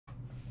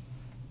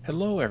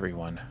Hello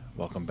everyone,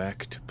 welcome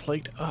back to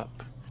Plate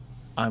Up.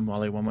 I'm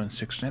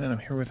Wally1169 and I'm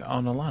here with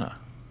Lana.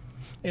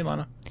 Hey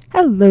Lana.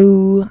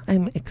 Hello,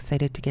 I'm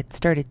excited to get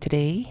started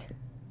today.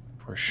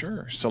 For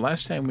sure. So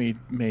last time we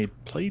made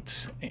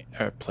pies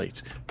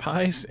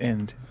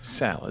and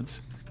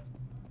salads.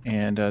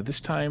 And this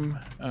time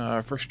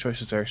our first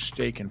choices are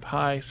steak and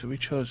pie, so we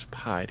chose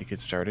pie to get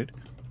started.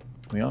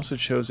 We also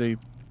chose a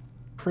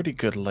pretty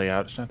good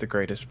layout. It's not the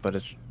greatest, but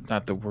it's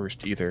not the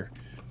worst either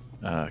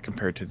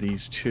compared to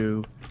these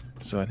two.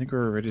 So I think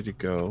we're ready to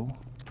go.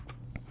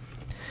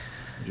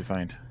 What did you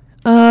find?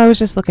 I was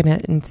just looking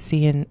at and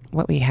seeing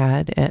what we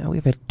had. We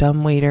have a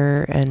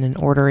dumbwaiter and an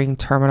ordering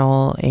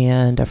terminal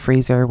and a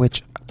freezer,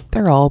 which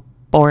they're all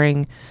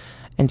boring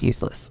and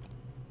useless.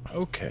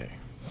 Okay.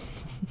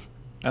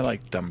 I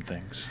like dumb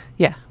things.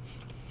 Yeah.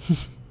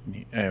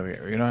 We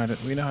know how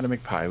to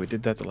make pie. We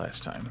did that the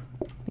last time.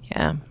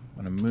 Yeah. I'm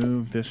gonna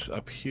move this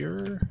up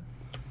here.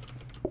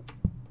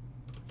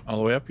 All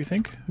the way up, you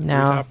think?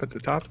 No. Top at the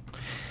top?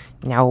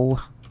 No.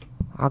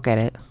 I'll get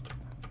it.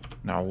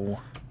 No.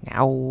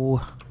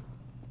 No.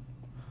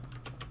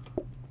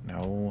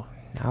 No.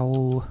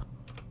 No.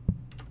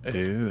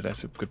 Ooh,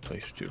 that's a good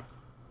place too.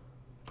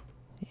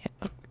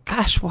 Yeah.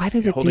 Gosh, why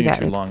does it do Holding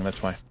that? it too long,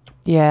 that's why.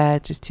 Yeah,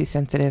 it's just too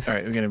sensitive.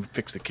 Alright, we're gonna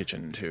fix the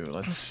kitchen too.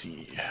 Let's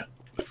see.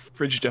 The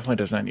fridge definitely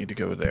does not need to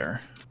go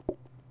there.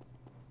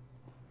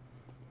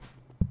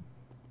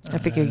 I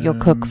figure you'll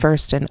cook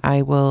first and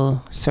I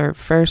will serve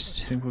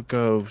first. I think we'll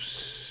go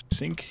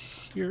sink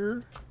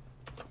here.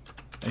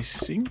 A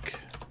sink?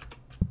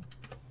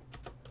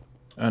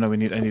 Oh no, I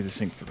need the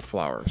sink for the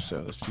flour,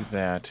 so let's do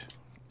that.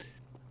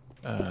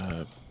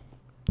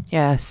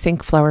 Yeah,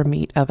 sink, flour,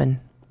 meat,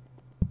 oven.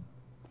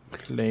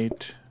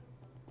 Plate.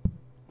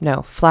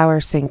 No,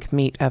 flour, sink,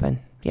 meat, oven.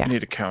 Yeah. I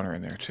need a counter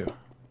in there too.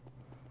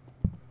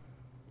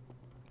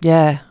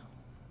 Yeah.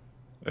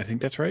 I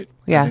think that's right.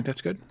 Yeah. I think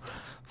that's good.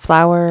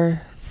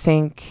 Flour,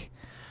 sink,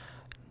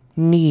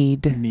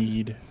 need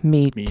meat,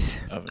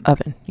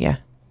 oven. Yeah.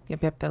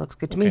 Yep, that looks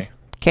good to me.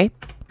 Okay.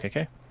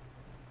 Okay.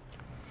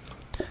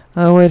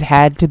 Oh, it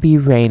had to be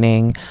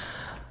raining.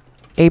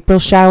 April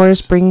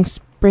showers bring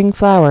spring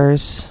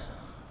flowers.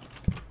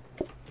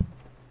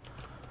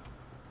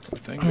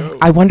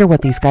 I wonder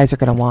what these guys are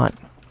going to want.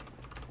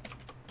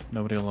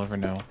 Nobody will ever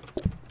know.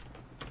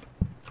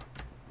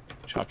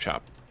 Chop,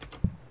 chop.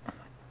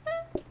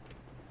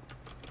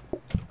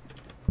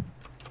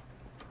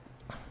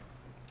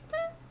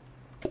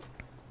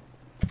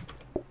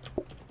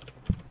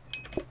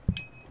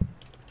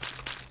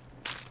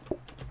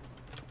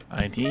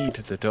 I need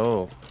the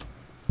dough.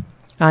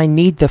 I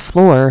need the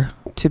floor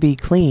to be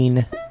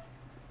clean.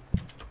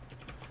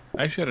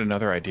 I actually had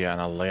another idea on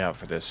a layout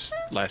for this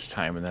last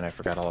time, and then I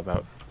forgot all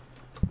about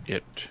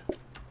it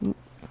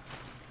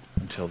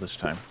until this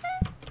time.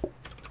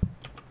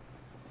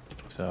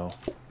 So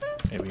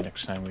maybe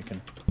next time we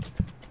can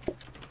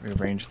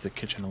rearrange the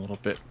kitchen a little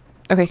bit.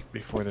 Okay.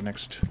 Before the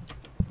next.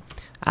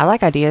 I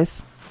like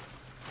ideas.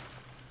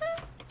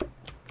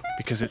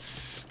 Because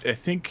it's, I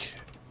think,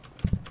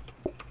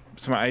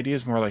 so my idea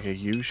is more like a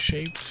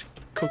U-shaped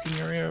cooking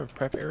area or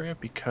prep area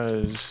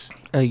because...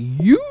 A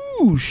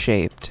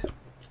U-shaped?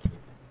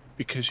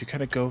 Because you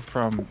kind of go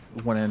from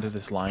one end of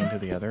this line to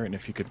the other, and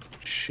if you could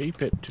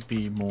shape it to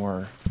be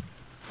more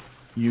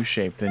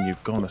U-shaped, then you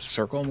go in a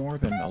circle more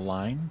than a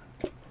line.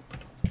 I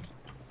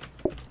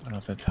don't know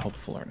if that's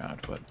helpful or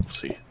not, but we'll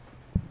see.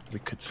 We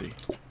could see.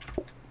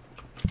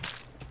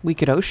 We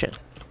could ocean.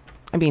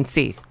 I mean,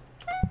 sea.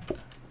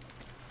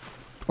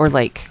 Or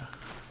lake.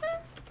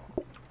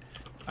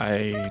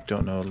 I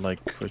don't know,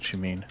 like, what you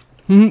mean.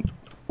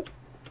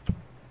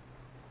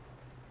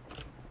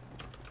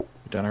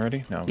 Done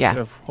already? No. Yeah. We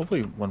have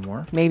hopefully one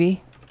more.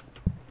 Maybe.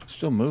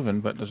 Still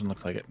moving, but doesn't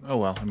look like it. Oh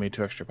well, I made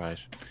 2 extra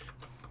pies.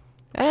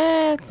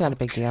 It's not a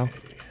big deal.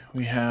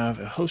 We have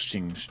a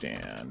hosting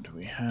stand.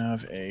 We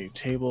have a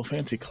table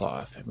fancy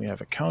cloth. And we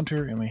have a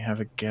counter, and we have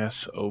a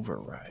gas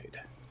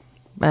override.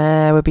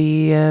 Would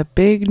be a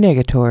big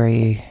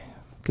negatory,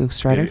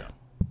 Goose Rider. The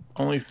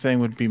only thing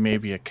would be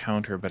maybe a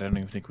counter, but I don't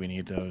even think we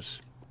need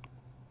those.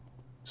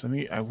 So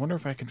I wonder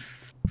if I can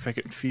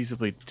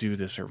feasibly do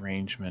this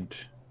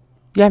arrangement.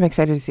 Yeah, I'm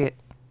excited to see it.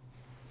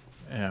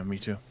 Yeah, me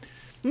too.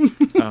 Maybe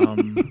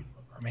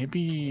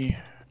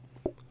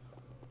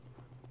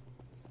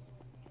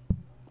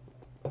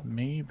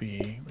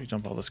we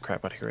dump all this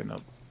crap out here in the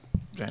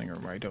dining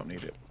room where I don't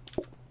need it.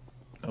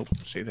 Nope,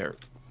 stay there.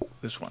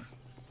 This one.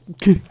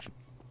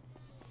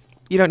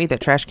 You don't need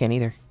that trash can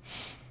either.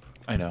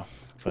 I know,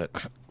 but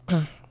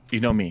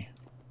you know me.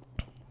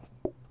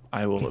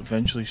 I will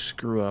eventually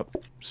screw up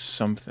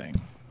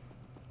something.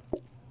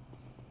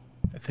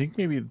 I think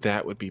maybe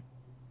that would be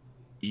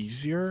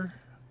easier.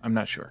 I'm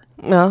not sure.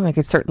 Well, I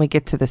could certainly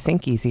get to the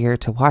sink easier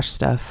to wash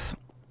stuff.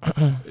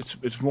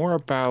 It's more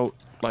about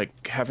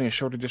like having a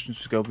shorter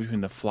distance to go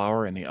between the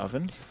flour and the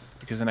oven,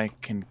 because then I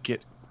can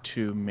get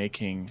to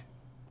making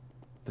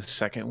the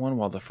second one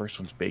while the first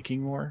one's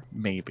baking more.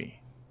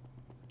 Maybe.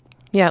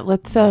 Yeah,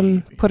 let's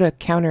put a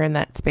counter in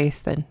that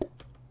space then.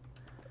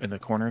 In the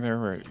corner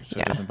there, so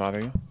Yeah. it doesn't bother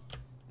you?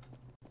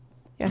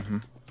 Yeah. Mm-hmm.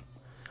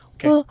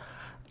 Okay. Well,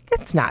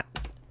 it's not.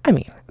 I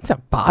mean, it's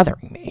not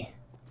bothering me.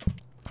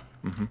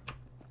 Mm-hmm.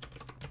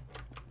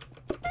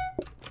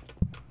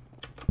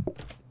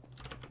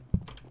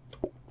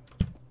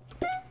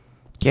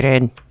 Get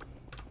in.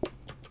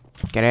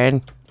 Get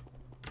in.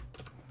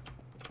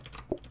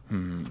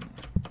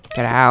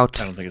 Get out.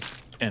 I don't think it's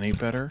any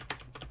better.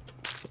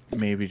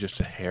 Maybe just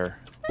a hair.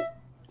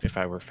 If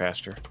I were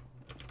faster,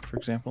 for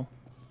example.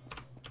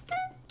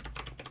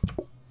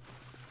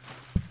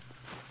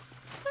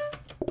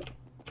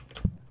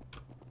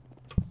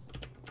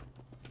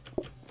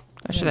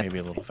 I should Maybe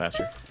a little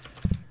faster.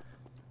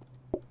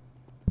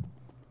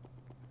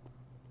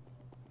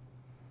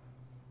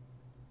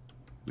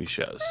 We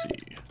shall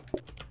see.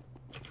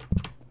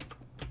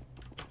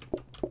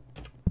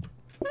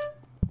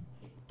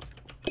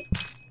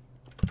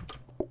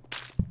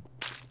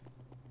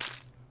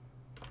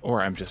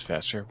 Or I'm just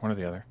faster, one or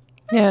the other.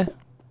 Yeah.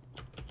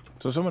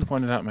 So someone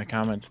pointed out in my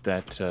comments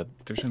that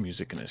there's no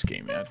music in this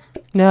game yet.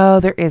 No,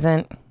 there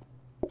isn't.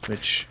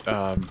 Which,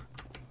 I'm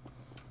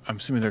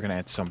assuming they're going to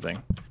add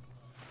something.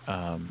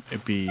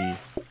 It'd be...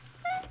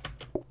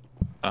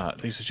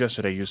 they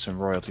suggested I use some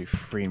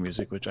royalty-free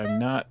music, which I'm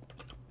not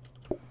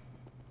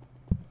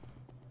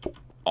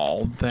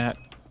all that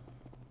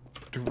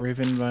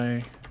driven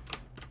by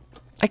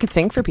I could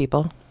sing for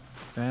people.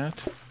 that.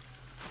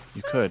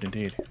 You could,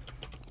 indeed.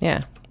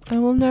 Yeah. I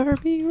will never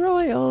be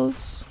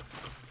royals.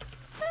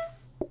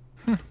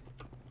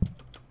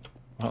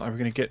 Well, are we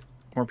going to get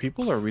more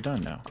people, or are we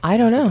done now? I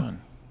don't know.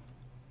 Done.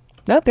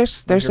 No,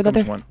 there's Here comes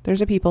another. one.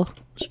 There's a people.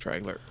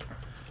 Straggler.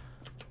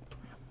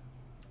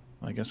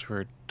 Well, I guess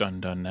we're done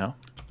now.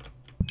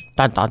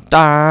 Dun dun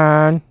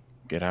dun.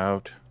 Get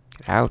out.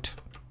 Get out.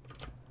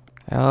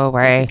 Go I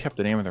away. kept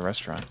the name of the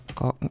restaurant.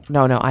 Go.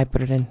 No, I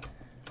put it in.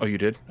 Oh, you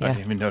did? I Yeah.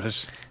 didn't even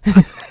notice.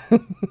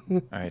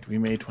 Alright, we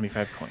made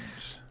 25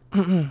 coins.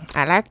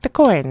 I like the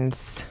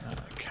coins.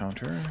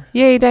 Counter.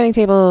 Yay, dining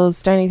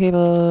tables. Dining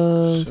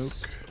tables.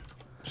 Soak.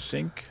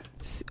 Sink.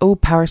 Oh,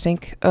 power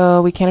sink.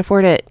 Oh, we can't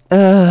afford it.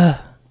 Ugh.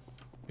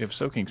 We have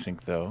soaking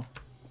sink, though.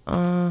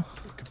 Uh,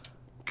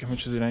 How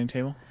much is the dining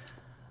table?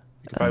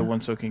 You can buy one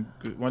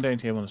dining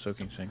table and a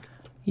soaking sink.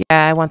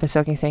 yeah, I want the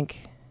soaking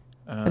sink.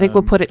 I think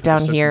we'll put it the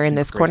down soaking here in sink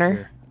this right corner.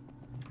 here.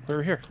 Put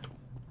it here.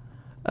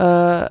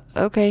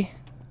 Okay.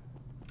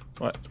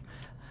 What?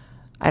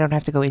 I don't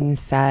have to go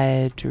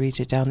inside to reach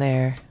it down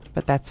there,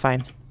 but that's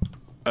fine.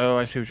 Oh,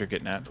 I see what you're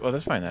getting at. Well,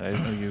 that's fine then. I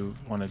didn't know you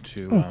wanted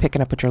to... I'm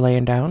picking up what you're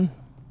laying down.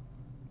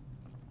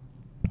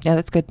 Yeah,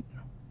 that's good.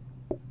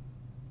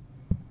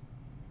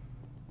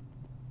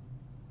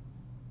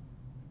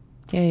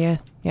 Yeah.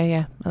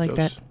 I like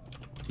that.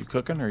 You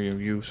cooking or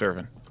you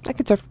serving? I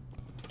could serve.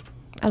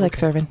 I like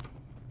serving.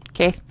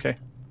 Okay. Okay.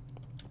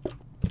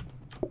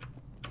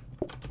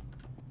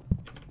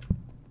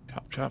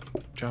 Chop,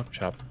 chop,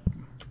 chop.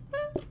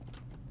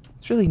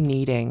 It's really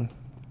kneading.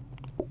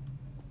 There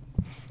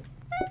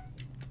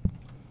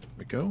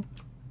we go.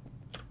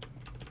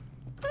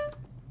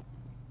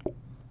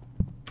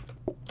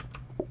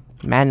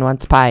 Man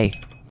wants pie.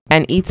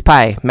 Man eats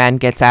pie. Man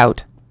gets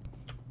out.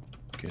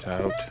 Get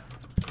out.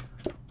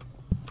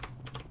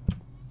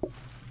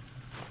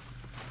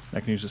 I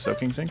can use the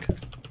soaking sink?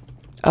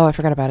 Oh, I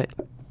forgot about it.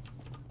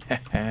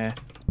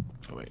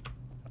 Oh, wait.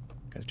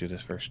 Gotta do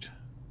this first.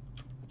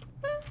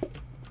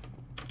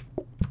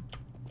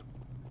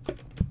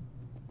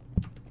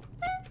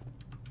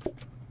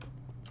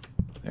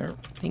 There.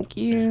 Thank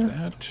There's you.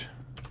 that.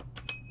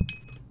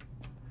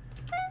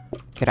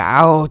 Get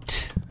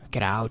out.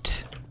 Get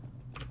out.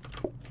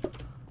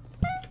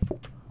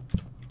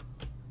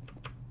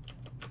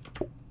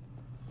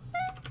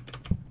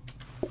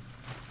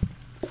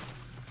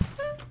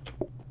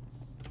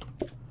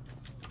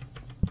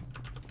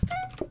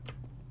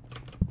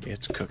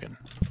 It's cooking.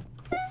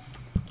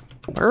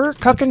 We're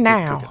cooking Let's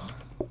get now.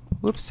 cooking.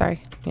 Whoops,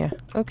 sorry. Yeah.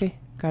 Okay.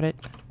 Got it.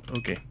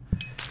 Okay.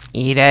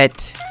 Eat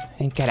it.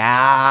 And get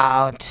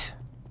out.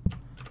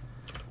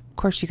 Of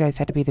course, you guys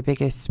had to be the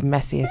biggest,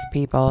 messiest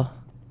people.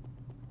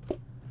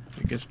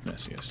 Biggest,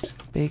 messiest.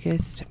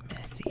 Biggest,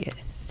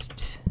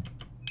 messiest.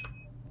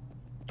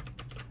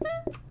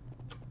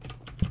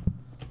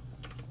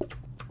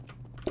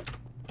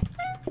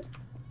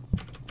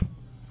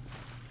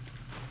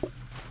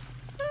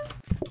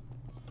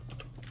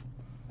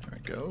 There we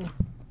go.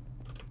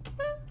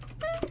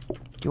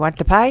 You want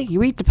the pie?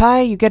 You eat the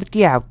pie, you get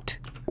the out.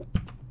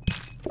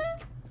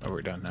 Oh,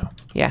 we're done now.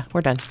 Yeah,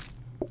 we're done.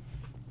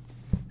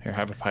 Here,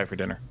 have a pie for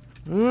dinner.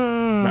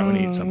 Might want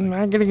to eat something.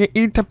 I'm gonna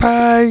eat the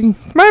pie.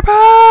 My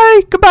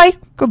pie! Goodbye.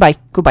 Goodbye.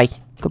 Goodbye.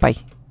 Goodbye.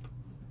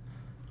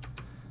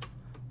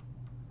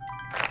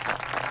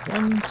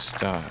 1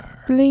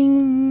 star.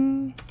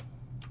 Bling.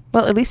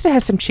 Well, at least it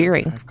has some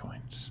cheering. 5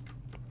 coins.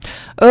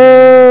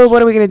 Oh,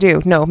 what are we gonna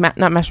do? No,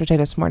 not mashed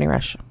potatoes. Morning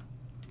rush.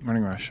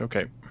 Morning rush.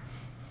 Okay.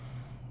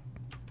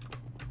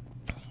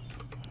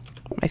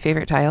 My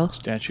favorite tile.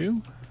 Statue.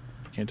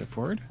 Can't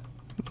afford.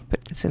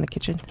 Put this in the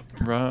kitchen.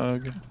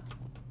 Rug.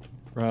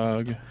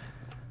 Rug.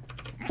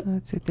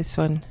 Let's do this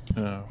one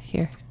Oh.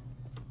 here.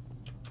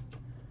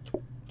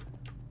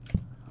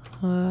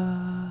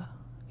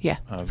 Yeah.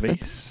 That's good.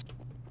 Vase.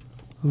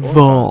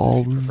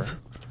 Valves.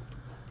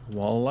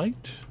 Wall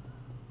light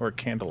or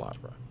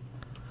candelabra?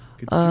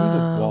 Could do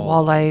the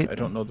wall light. I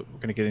don't know that we're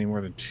going to get any more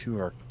than 2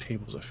 of our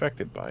tables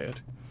affected by it.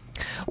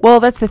 Well,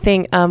 that's the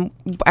thing.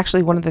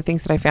 Actually, one of the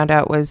things that I found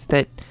out was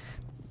that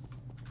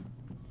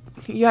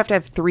you have to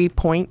have 3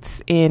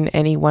 points in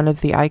any one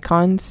of the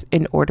icons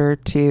in order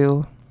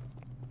to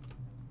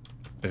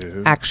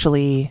Ooh.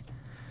 actually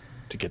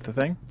To get the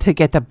thing? to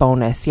get the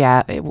bonus.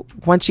 Yeah.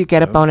 Once you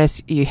get a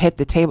bonus, you hit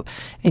the table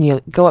and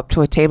you go up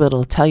to a table.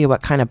 It'll tell you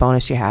what kind of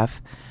bonus you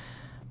have.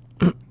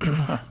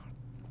 Huh.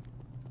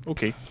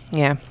 Okay.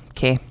 Yeah.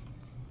 Okay.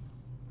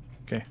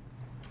 Okay.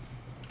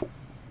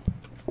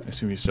 I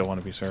assume you still want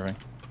to be serving.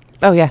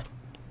 Oh, yeah.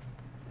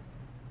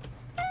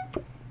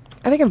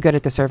 I think I'm good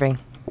at the serving.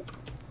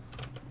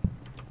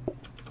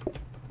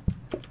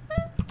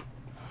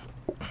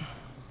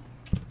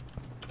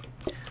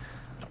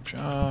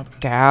 Job.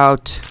 Get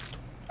out.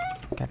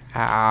 Get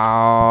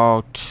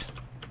out.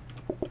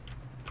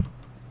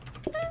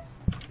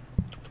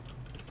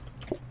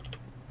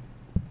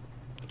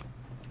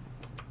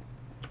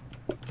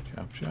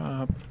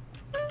 Job.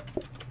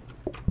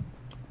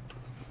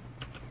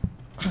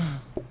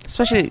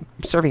 Especially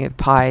serving with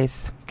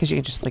pies, because you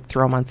can just like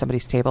throw them on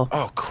somebody's table.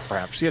 Oh,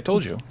 crap. See, I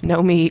told you.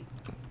 No meat.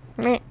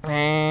 That's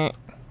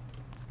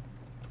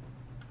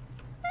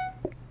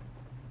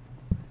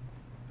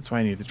why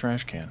I need the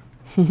trash can.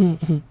 I'm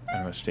going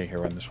to stay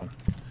here on this one.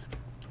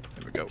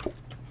 There we go.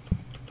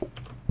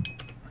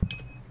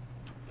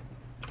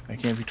 I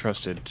can't be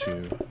trusted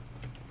to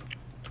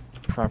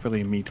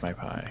properly meat my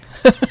pie.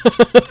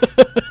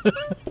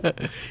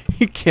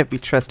 You can't be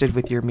trusted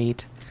with your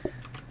meat.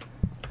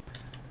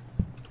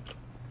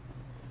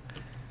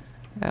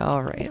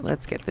 All right,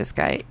 let's get this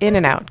guy in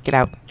and out. Get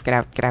out, get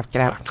out, get out,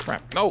 get out. Ah,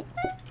 crap. No!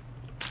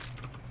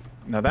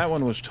 Now that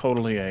one was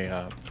totally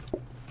a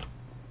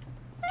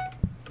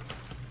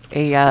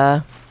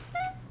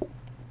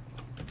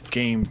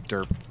game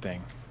derp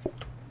thing.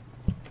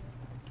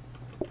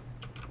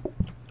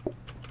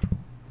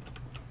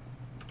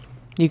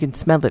 You can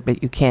smell it,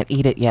 but you can't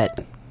eat it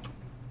yet.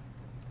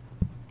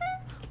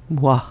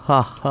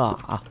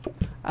 Wahaha.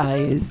 I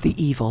is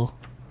the evil.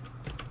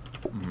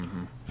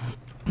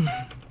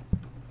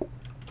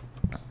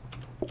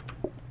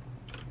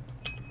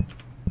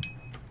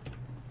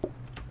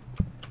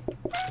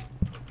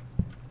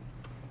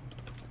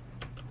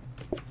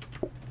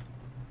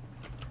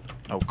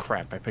 Oh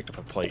crap, I picked up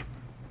a plate.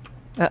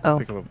 Uh-oh.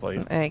 Pick up a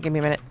plate. Give me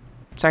a minute.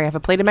 Sorry, I have a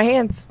plate in my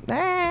hands.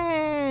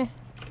 Ah.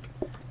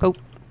 Go.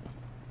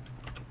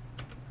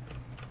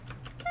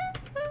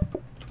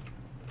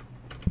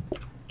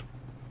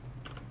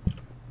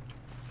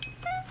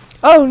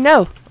 Oh,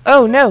 no.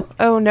 Oh, no.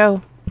 Oh,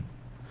 no.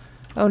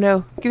 Oh,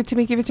 no. Give it to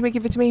me, give it to me,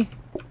 give it to me.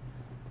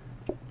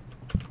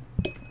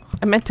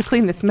 I meant to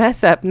clean this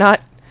mess up,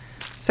 not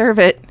serve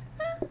it.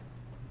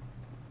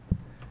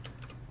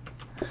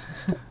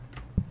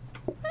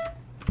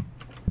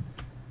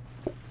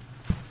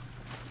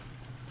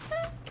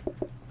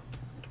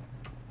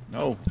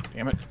 No,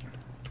 damn it.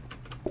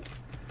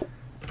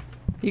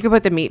 You can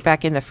put the meat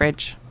back in the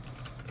fridge.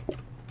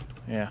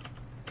 Yeah.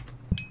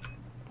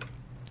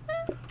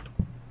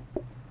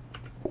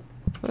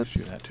 Let's do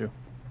Whoops. that too.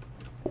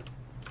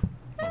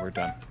 Oh, we're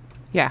done.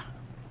 Yeah.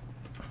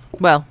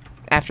 Well,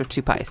 after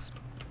 2 pies.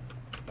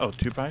 Oh,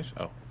 2 pies?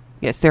 Oh.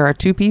 Yes, there are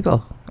 2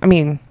 people. I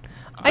mean,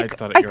 I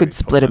thought I you already could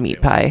split a told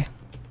meat that pie.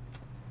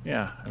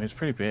 Yeah, I mean, it's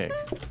pretty big.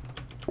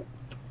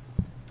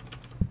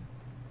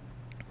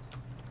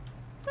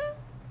 There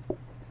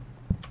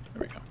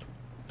we go.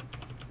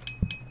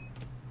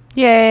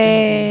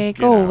 Yay!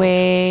 Get Go out.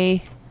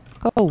 away.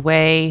 Go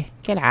away.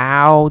 Get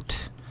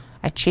out.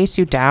 I chase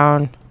you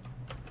down.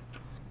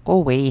 Go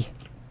away.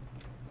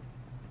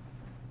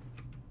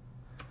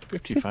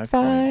 55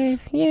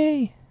 points.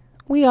 Yay.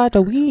 We are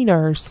the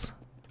wieners.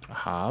 A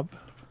hob.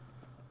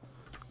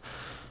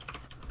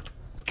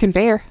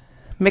 Conveyor.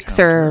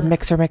 Mixer, Counter.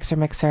 mixer, mixer,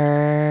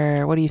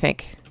 mixer. What do you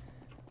think?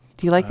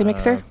 Do you like the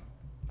mixer?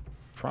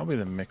 Probably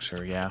the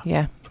mixer, yeah.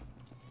 Yeah.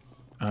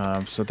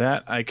 So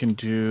that I can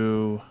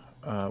do...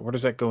 where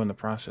does that go in the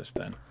process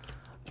then?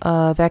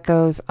 That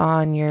goes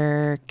on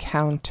your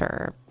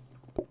counter.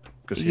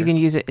 Goes You here? can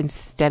use it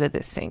instead of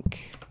the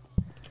sink.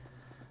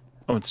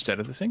 Oh, instead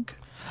of the sink?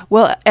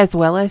 Well, as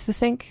well as the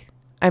sink.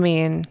 I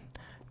mean,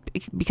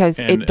 because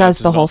And it does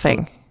this the is whole also-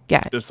 thing.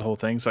 Yeah. Does the whole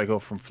thing? So I go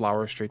from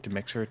flour straight to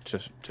mixer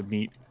to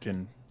meat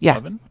in Yeah.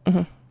 oven?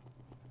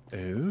 Mm-hmm.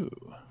 Ooh.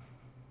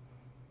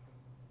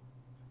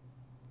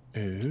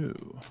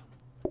 Ooh.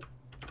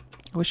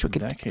 I wish we In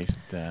could that case,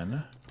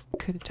 then...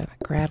 have done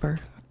a grabber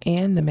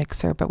and the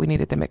mixer, but we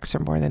needed the mixer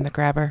more than the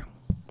grabber.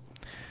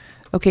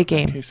 Okay, In that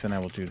game. case, then I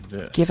will do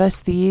this. Give us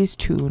these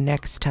 2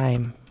 next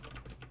time.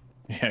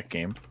 Yeah,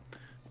 game.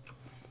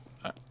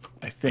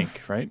 I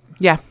think, right?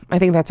 Yeah, I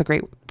think that's a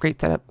great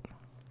setup.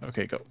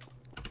 Okay, go.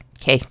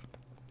 Okay.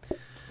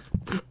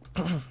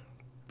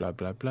 Blah,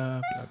 blah, blah,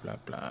 blah, blah,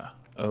 blah.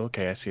 Oh,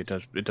 okay, I see. It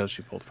does. It does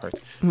do both parts,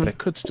 Mm. but I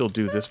could still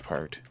do this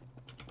part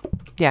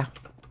Yeah.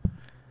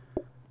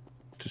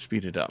 to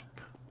speed it up.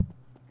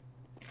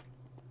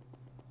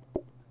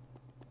 And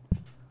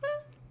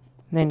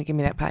then you give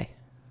me that pie.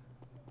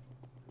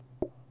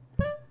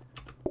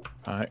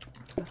 All right.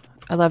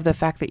 I love the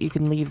fact that you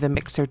can leave the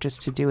mixer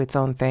just to do its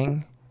own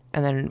thing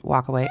and then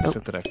walk away. Oh.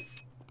 Except that I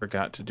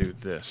forgot to do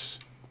this.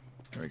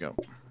 There we go.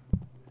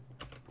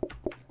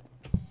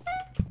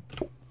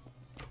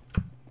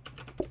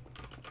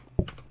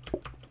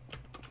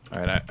 All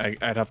right,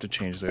 I'd have to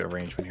change the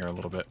arrangement here a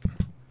little bit.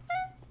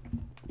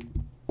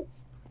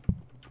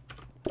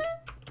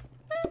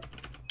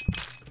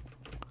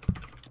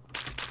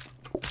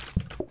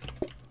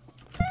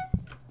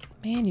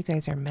 Man, you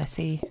guys are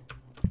messy.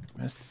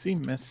 Messy,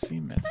 messy,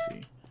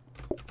 messy.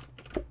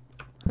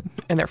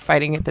 And they're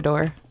fighting at the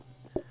door.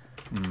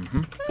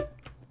 Mm-hmm.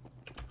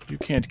 You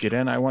can't get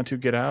in, I want to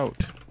get out.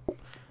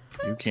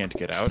 You can't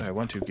get out, I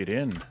want to get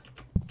in.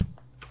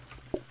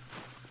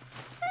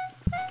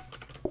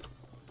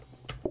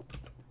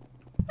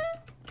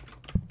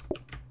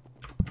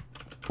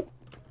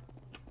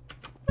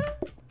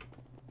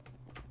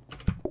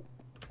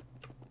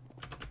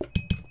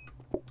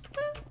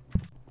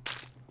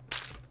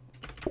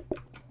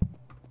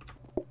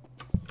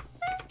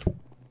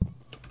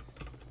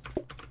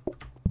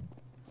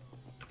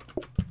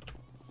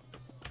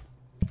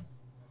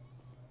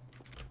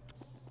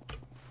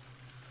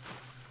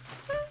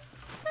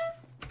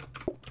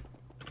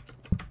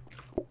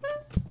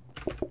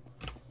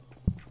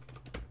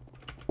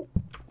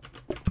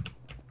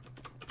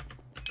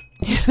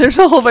 There's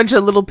a whole bunch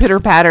of little pitter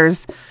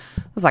patters.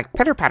 It's like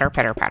pitter patter,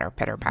 pitter patter,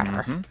 pitter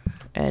patter, Mm-hmm.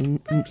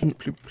 and Ploop,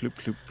 ploop,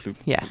 ploop, ploop.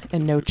 yeah,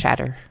 and no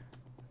chatter.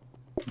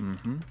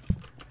 Mm-hmm.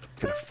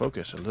 Gotta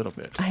focus a little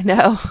bit. I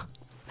know.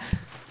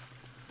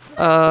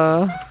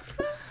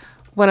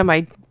 One of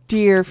my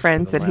dear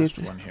friends The that who's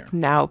last one here.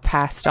 now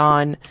passed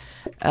on,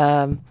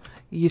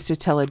 used to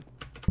tell a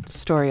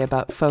story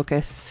about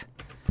focus.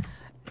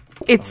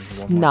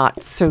 It's one more.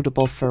 not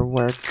suitable for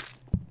work.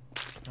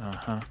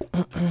 Uh-huh.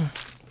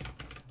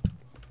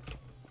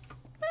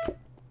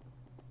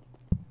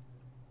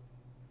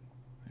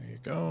 There you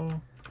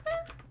go.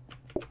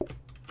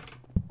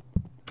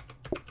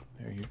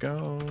 There you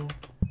go.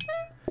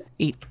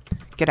 Eat.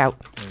 Get out.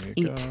 There you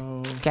Eat.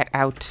 go. Get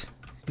out.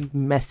 You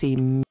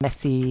messy,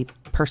 messy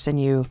person,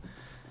 you.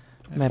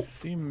 I'm gonna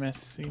Messy,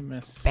 messy,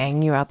 messy.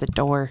 bang you out the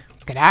door.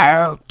 Get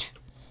out.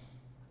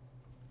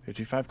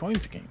 55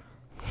 coins a game.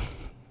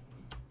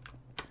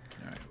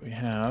 Alright, we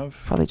have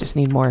Probably just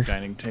need more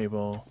dining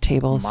table.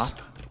 tables.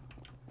 Mop.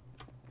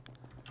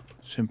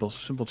 Simple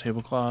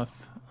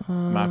tablecloth.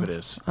 Mop it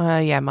is.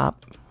 Yeah,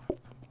 mop.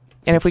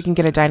 And if we can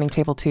get a dining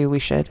table too, we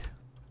should.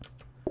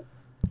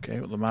 Okay,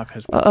 well, the mop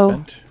has been Uh-oh.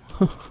 spent.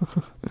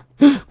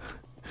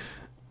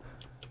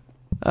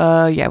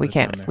 Yeah, we Put it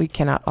down can't. there. We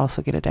cannot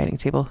also get a dining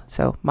table,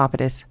 so mop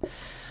it is.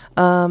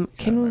 Can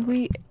right.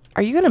 we?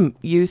 Are you gonna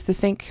use the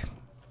sink?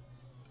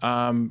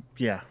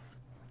 Yeah.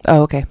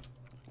 Oh, okay.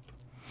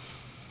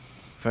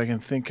 If I can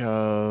think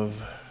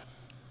of...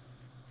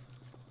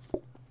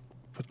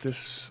 Put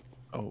this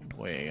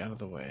way out of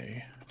the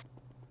way.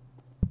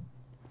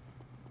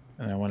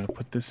 And I want to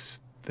put this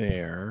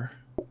there.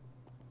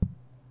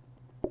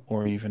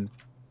 Or even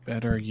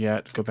better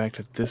yet, go back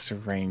to this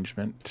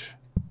arrangement.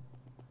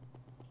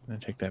 And then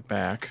take that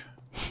back.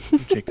 You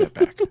take that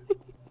back.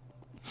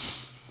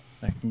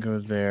 That can go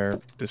there.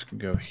 This can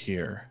go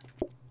here.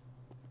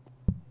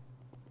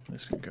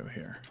 This can go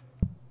here.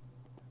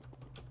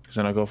 Because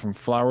then I'll go from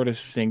flour to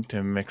sink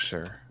to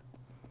mixer.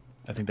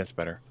 I think that's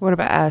better. What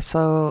about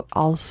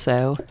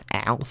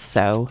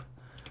also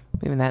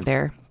moving that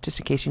there just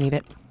in case you need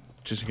it.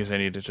 Just in case I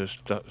need to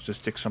just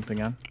stick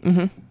something on?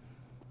 Mm-hmm.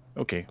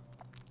 Okay.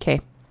 Okay.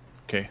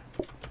 Okay.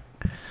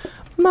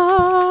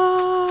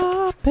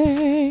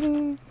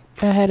 Mopping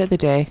ahead of the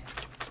day.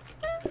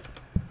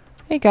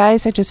 Hey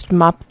guys, I just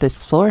mopped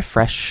this floor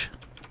fresh.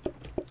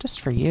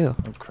 Just for you.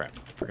 Oh crap.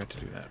 Forgot to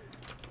do that.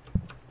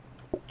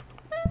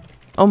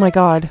 Oh my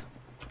god.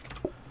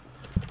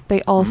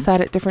 They all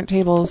sat at different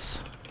tables.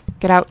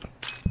 Get out.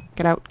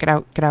 Get out, get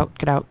out, get out,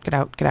 get out, get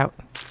out, get out.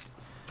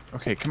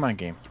 Okay, come on,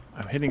 game.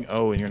 I'm hitting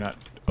O and you're not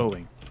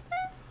O'ing.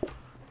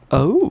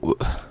 Oh.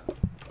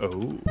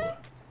 Oh.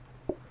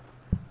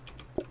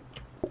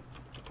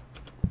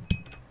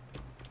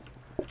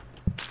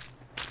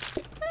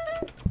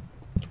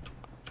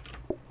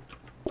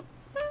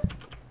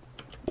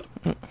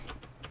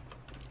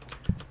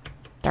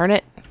 Darn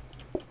it.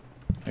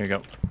 There you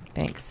go.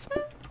 Thanks.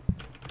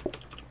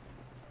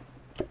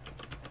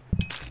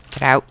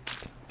 Get out.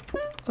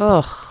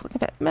 Ugh, look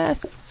at that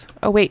mess.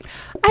 Oh, wait.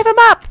 I have a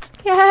mop!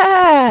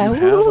 Yeah! You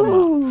have a mop.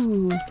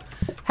 Woo!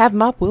 Have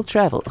mop, will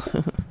travel.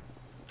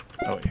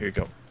 Oh, here you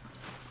go.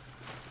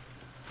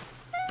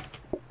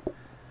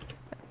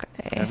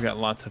 Okay. I've got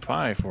lots of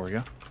pie for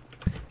you.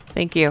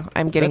 Thank you.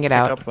 I'm getting it Pick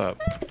out.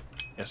 Up,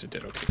 yes, it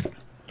did. Okay, good.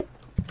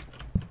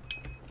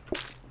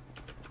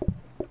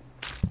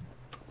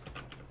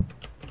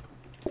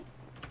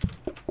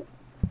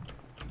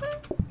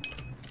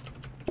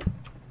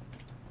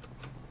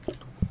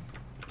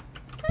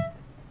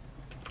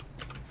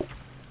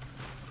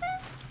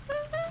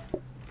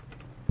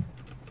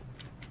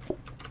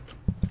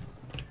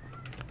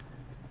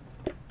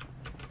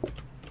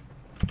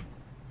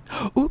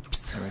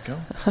 go.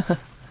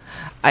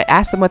 I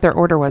asked them what their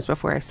order was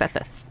before I set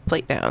the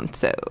plate down,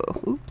 so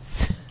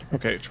oops.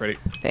 Okay, it's ready.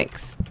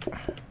 Thanks.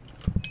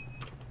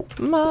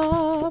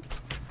 Mop.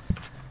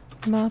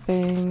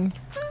 Mopping.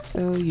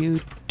 So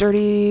you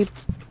dirty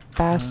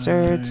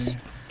bastards.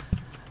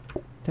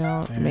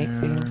 Don't make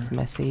things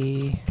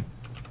messy.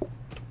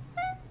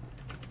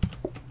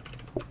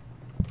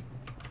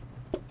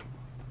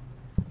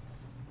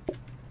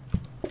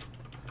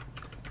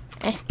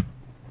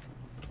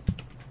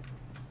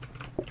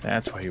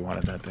 That's why you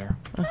wanted that there.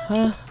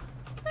 Uh-huh.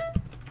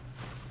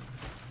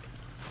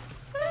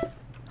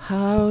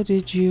 How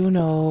did you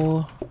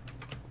know?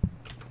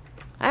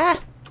 Ah!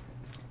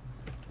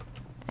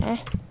 Okay.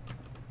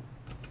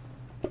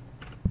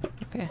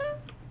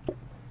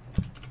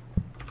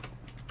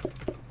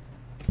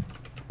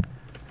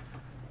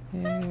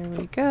 There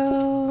we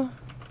go.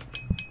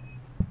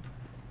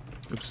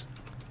 Oops.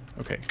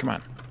 Okay, come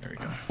on. There we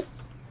go.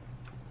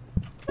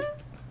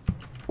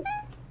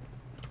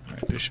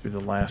 Alright, this should be the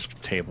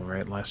last table,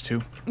 right? Last two?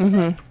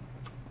 Mm-hmm.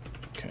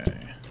 Okay.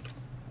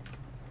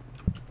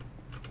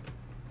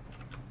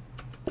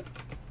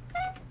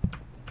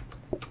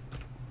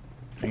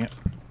 Dang it.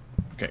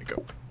 Okay,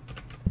 go.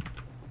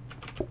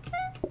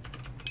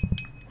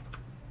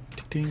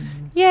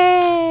 Ding.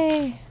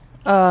 Yay!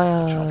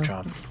 Chop,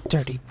 chop.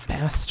 Dirty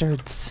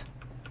bastards.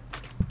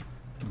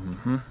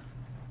 Mm-hmm.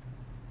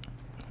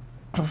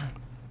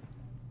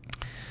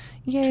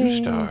 Yay!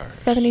 2 stars.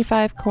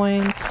 75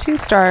 coins. 2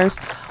 stars.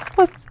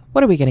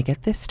 What are we gonna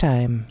get this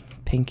time,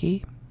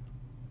 Pinky?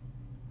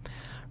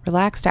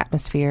 Relaxed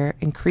atmosphere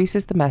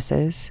increases the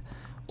messes,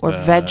 or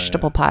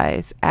vegetable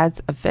pies.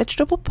 Adds a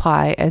vegetable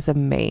pie as a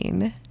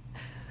main.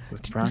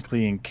 With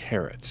broccoli and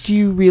carrots. Do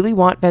you really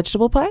want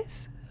vegetable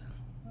pies?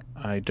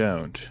 I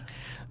don't.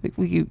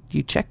 You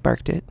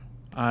checkmarked it.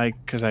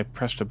 Because I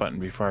pressed a button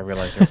before I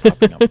realized they were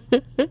popping up.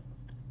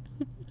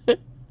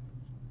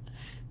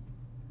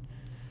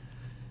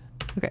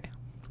 Okay.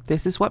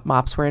 This is what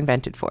mops were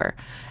invented for.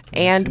 This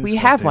And is we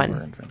what have they one.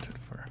 were invented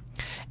for.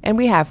 And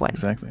we have one.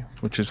 Exactly.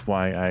 Which is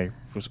why I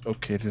was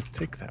okay to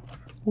take that one.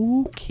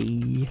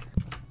 Okay.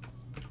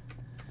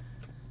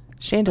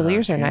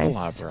 Chandeliers are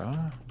nice.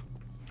 Candelabra.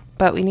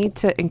 But we need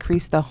to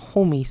increase the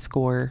homie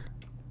score.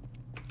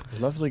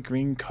 Lovely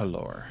green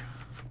color.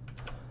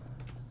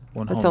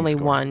 That's only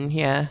one,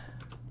 yeah.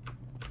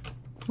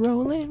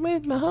 Rolling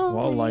with my homies.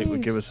 Wall light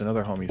would give us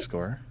another homie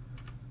score.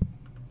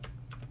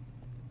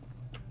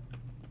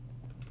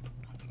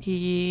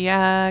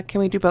 Yeah,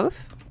 can we do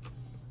both?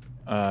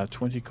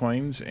 20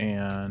 coins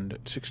and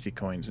 60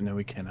 coins. No,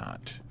 we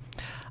cannot.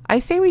 I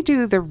say we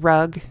do the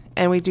rug,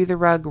 and we do the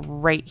rug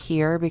right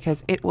here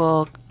because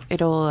it'll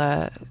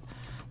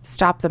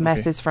stop the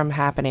messes from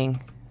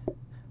happening.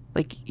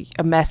 Like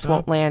a mess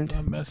won't land.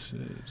 The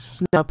messes.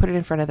 No, put it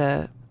in front of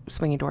the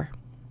swinging door.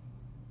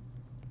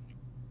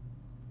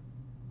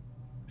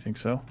 Think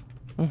so?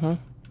 Mm-hmm.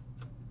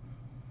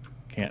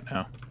 Can't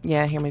now.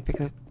 Yeah, here, let me pick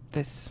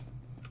this.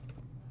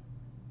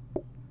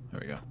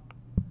 There we go.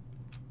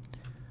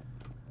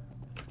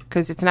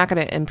 Because it's not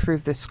going to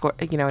improve the score.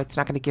 You know, it's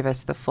not going to give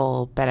us the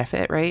full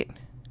benefit, right?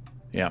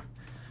 Yeah.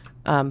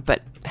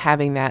 But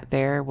having that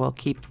there will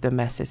keep the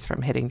messes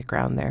from hitting the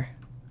ground there.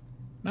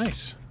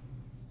 Nice.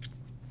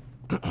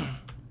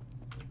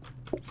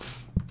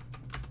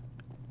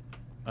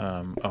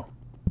 Oh.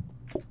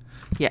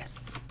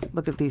 Yes.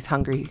 Look at these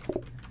hungry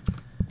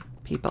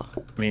people.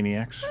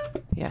 Maniacs.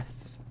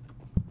 Yes.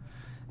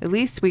 At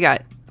least we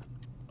got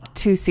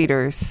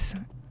 2-seaters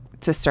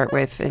to start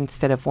with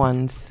instead of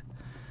ones.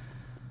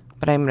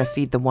 But I'm going to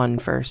feed the one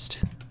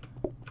first.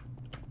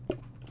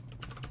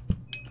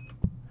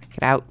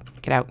 Get out.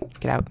 Get out.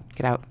 Get out.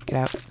 Get out. Get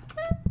out.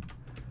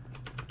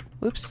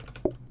 Whoops.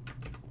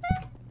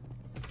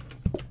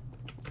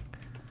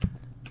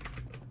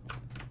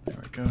 There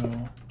we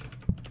go.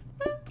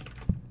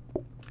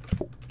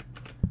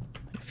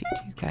 Feed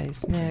you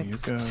guys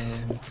next. There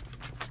you go.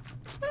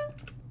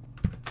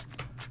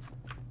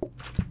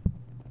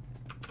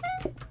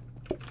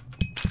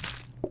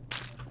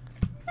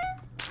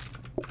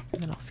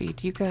 And then I'll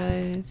feed you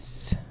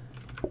guys.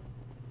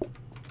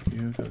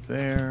 You go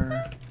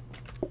there.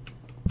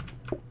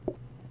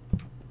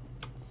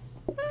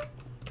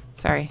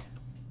 Sorry.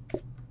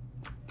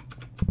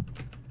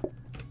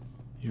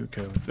 You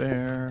go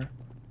there.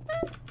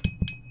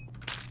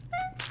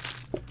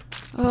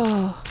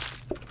 Oh.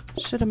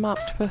 Should have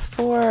mopped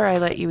before I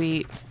let you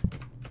eat.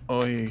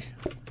 Oi.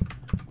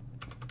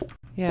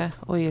 Yeah,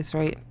 oi is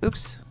right.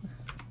 Oops.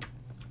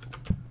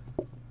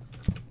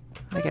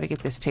 I gotta get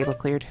this table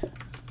cleared.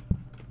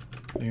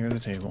 Near the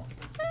table.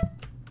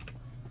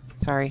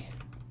 Sorry.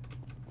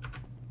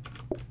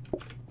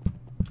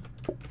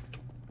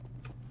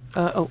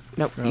 Oh,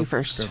 nope, Scrub, you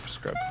first. Scrub,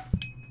 scrub.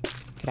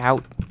 Get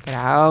out. Get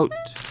out.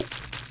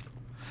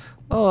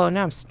 Oh,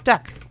 now I'm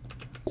stuck.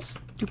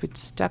 Stupid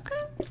stuck.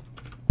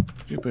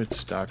 Stupid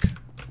stuck.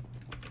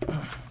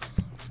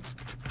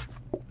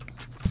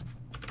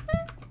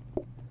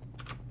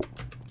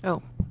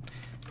 Oh.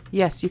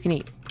 Yes, you can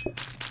eat.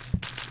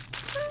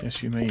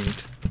 Yes, you may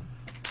eat.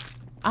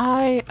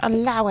 I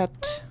allow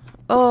it.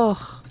 Ugh,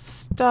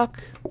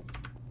 stuck.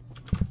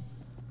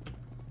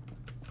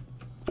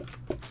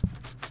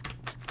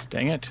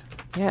 Dang it.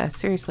 Yeah,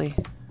 seriously.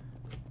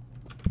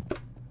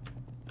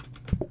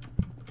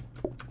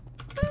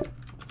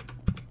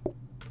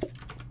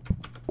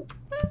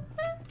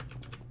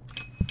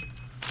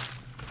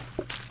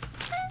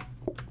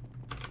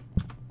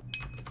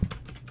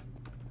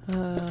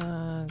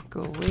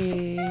 Go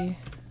away.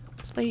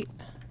 Plate.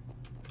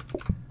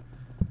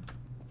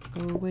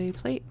 Go away,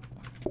 plate.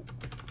 There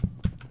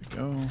we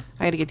go.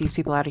 I gotta get these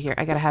people out of here.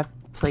 I gotta have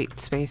plate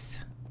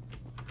space.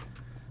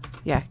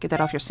 Yeah, get that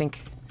off your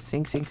sink.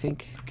 Sink, sink,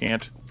 sink.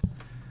 Can't.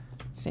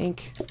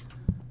 Sink.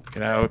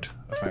 Get out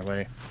of my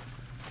way.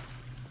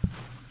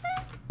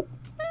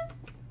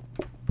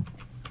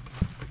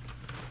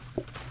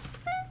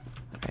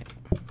 Alright.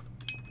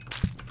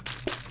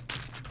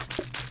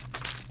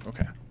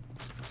 Okay.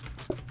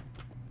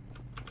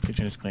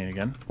 Kitchen is clean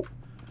again.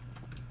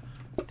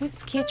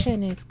 This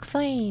kitchen is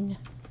clean.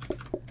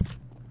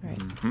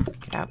 Alright,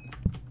 get out.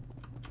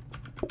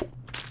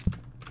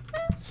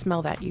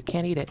 Smell that. You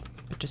can't eat it,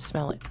 but just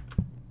smell it.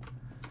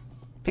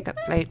 Pick up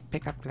plate,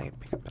 pick up plate,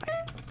 pick up plate.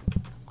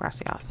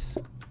 Gracias.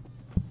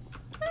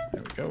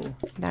 There we go.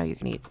 Now you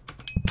can eat.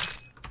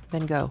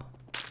 Then go.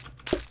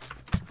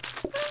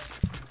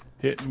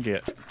 Hit and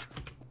get.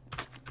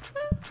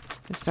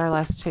 This is our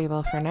last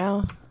table for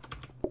now.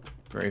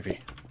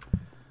 Gravy.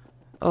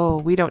 Oh,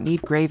 we don't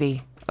need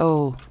gravy.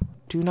 Oh,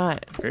 do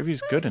not.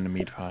 Gravy's good in a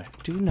meat pie.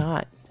 Do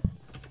not.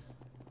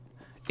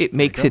 It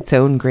makes its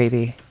own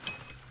gravy.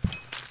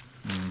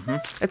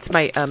 That's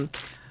my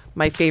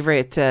my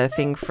favorite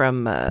thing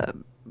from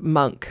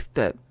Monk,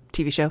 the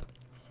TV show.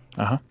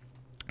 Uh-huh.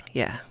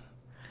 Yeah.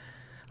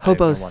 I haven't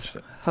Hobos. watched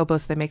it.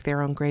 Hobos, they make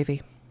their own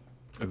gravy.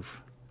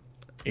 Oof.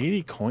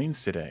 80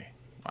 coins today.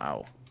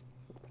 Wow.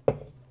 Maybe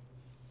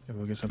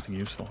we'll get something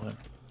useful then.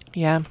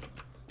 Yeah.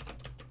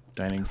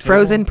 Dining table.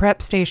 Frozen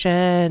prep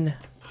station.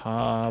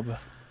 Hob.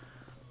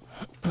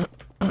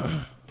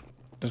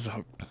 Does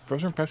the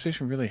frozen prep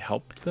station really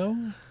help though?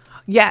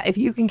 Yeah, if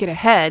you can get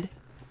ahead.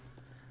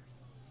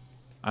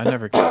 I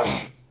never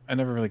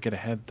really get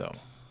ahead though.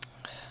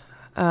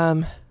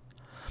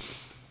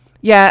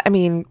 Yeah, I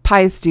mean,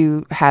 pies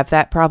do have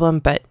that problem,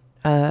 but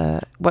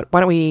why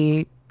don't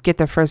we get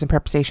the frozen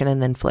prep station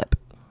and then flip?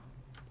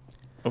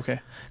 Okay.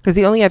 Because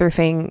the only other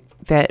thing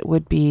that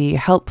would be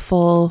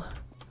helpful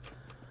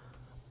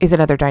is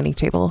another dining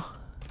table.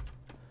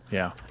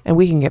 Yeah. And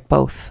we can get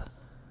both.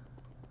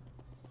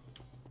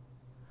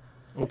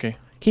 Okay.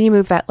 Can you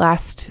move that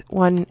last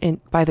one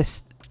in by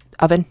this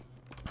oven?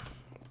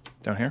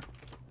 Down here?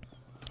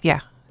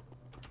 Yeah.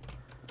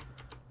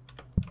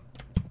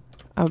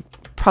 I'll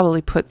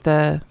probably put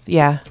the...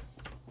 Yeah.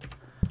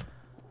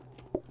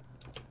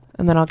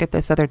 And then I'll get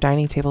this other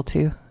dining table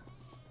too.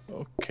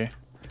 Okay.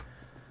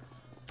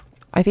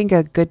 I think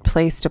a good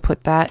place to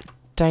put that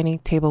dining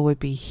table would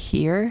be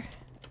here.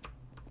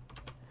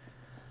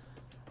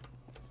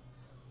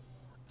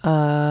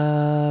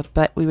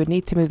 But we would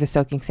need to move the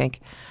soaking sink.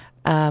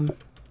 I've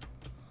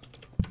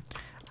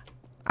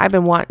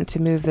been wanting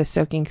to move the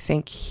soaking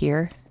sink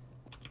here.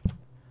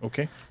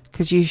 Okay.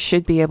 Because you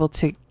should be able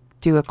to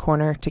do a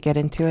corner to get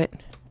into it.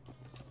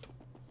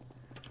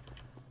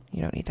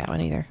 You don't need that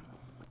one either.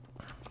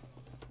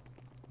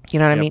 You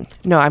know what I mean?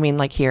 No, I mean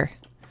like here.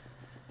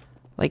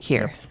 Like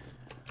here.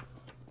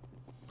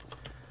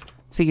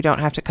 So you don't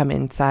have to come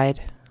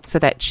inside. So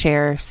that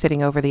chair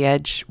sitting over the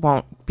edge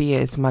won't be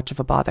as much of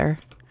a bother.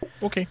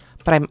 Okay.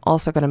 But I'm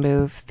also going to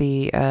move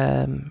the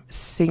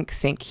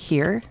sink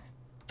here.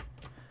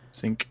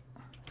 Sink.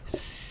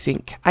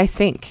 I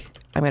sink.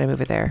 I'm going to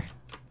move it there.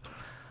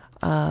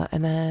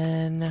 And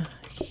then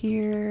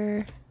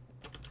here.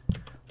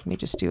 Let me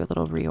just do a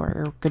little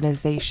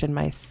reorganization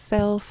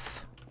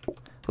myself.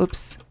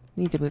 Oops.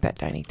 Need to move that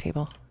dining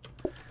table.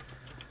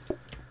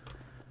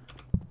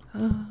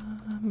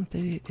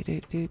 Okay.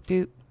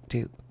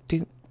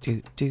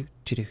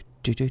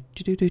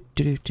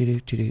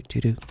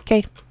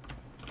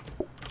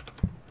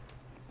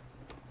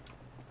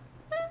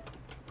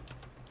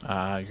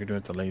 You're doing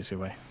it the lazy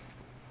way.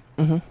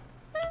 Mm-hmm.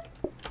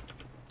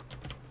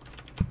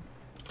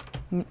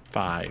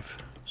 5.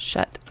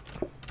 Shut.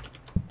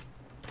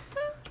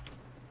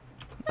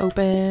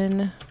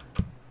 Open.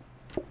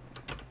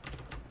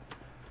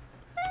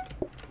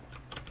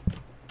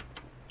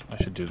 I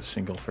should do the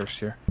single first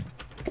here.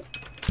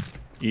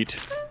 Eat.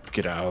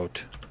 Get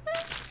out.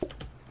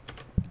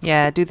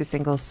 Yeah, do the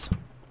singles.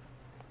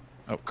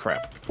 Oh,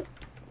 crap.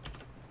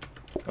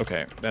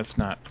 Okay, that's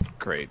not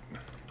great.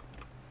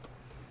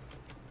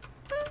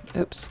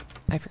 Oops,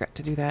 I forgot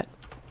to do that.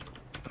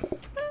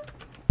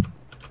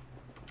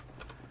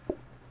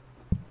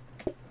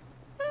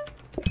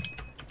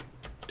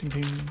 Ding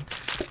ding.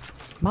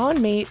 Come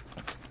on, mate.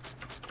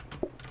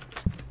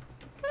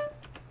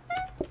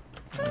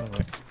 Oh,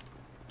 wait.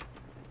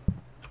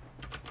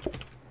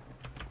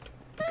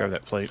 Grab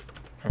that plate.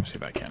 Let me see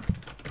if I can.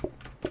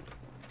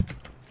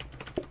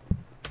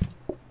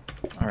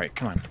 Alright,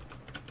 come on.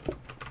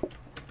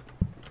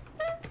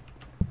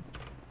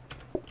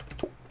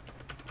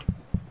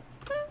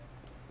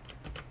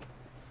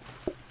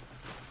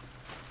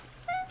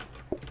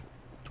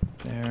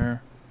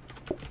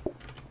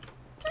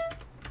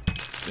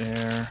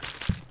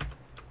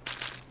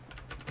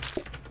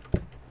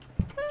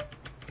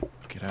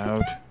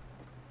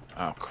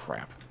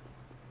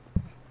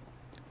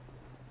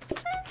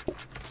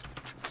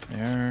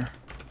 There.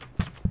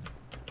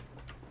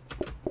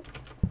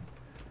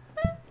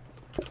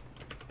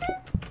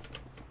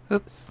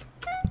 Oops.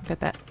 Look at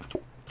that.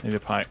 Need a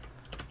pie.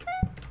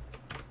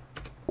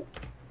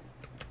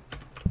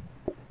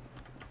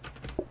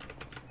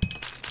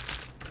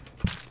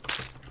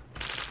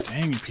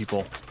 Dang you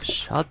people.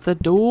 Shut the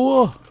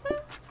door.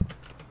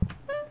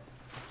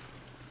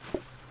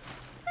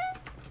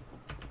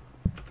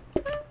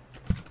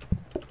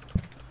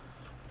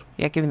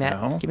 Yeah, give me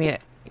that. No. Give me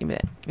that. Give me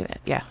that. Give me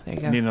that. Yeah, there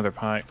you go. Need another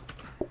pie.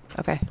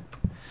 Okay.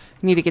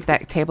 Need to get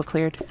that table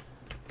cleared.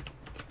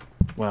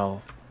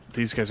 Well,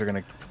 these guys are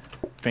gonna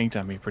faint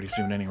on me pretty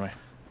soon anyway.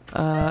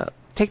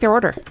 Take their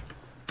order.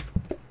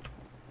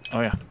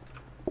 Oh yeah.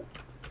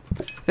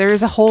 There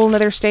is a whole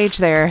nother stage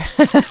there.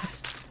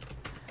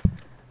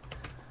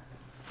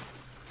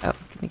 Oh,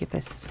 let me get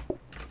this.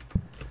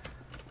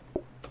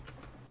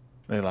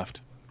 They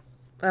left.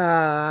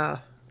 Uh.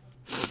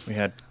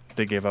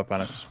 They gave up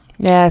on us.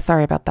 Yeah,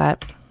 sorry about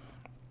that.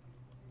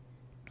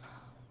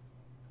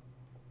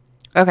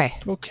 Okay.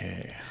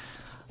 Okay.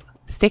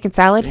 Steak and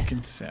salad? Steak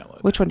and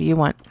salad. Which one do you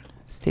want?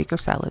 Steak or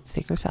salad?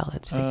 Steak or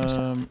salad? Steak or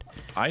salad?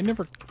 I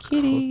never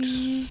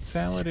Kitties. cooked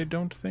salad, I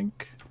don't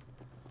think.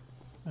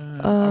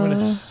 I'm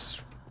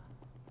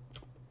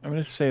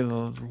gonna say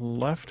the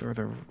left or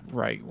the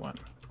right one.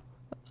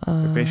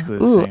 They're basically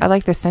the Ooh, same. I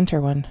like the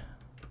center one.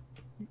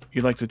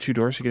 You like the two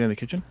doors to get in the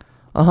kitchen?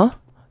 Uh-huh.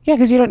 Yeah,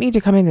 because you don't need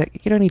to come in.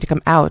 You don't need to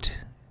come out.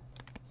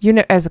 You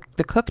know, as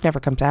the cook never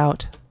comes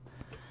out.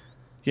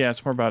 Yeah,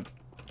 it's more about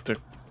the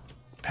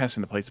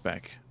passing the plates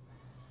back.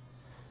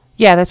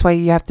 Yeah, that's why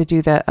you have to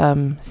do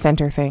the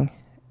center thing.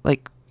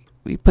 Like,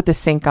 we put the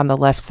sink on the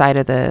left side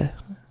of the...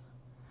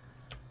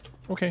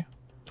 Okay.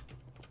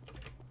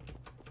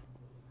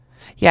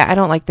 Yeah, I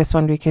don't like this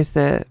one because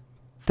the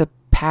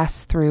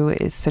pass-through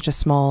is such a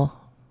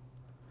small...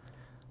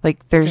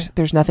 Like,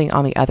 there's nothing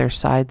on the other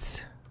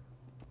sides.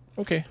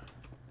 Okay.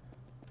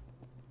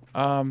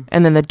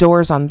 And then the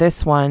doors on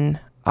this one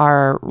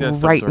are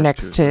right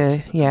next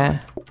to... Yeah.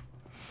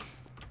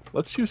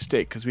 Let's use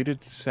steak, because we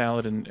did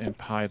salad and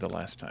pie the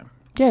last time.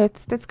 Yeah,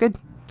 that's good.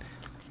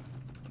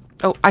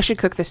 Oh, I should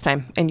cook this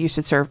time, and you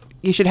should serve.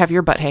 You should have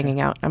your butt hanging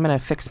out. I'm gonna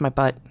fix my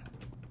butt.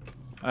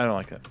 I don't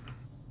like that.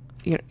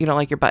 You don't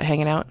like your butt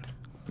hanging out?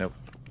 Nope.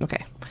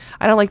 Okay.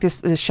 I don't like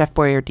this Chef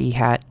Boyardee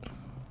hat.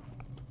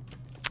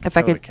 If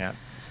I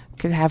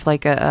could have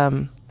like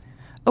a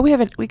Oh,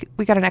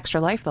 we got an extra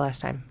life the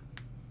last time.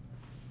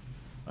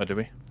 Oh, did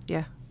we?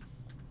 Yeah.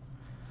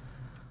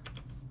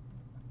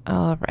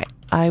 All right.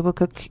 I will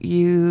cook.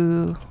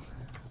 You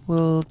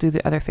will do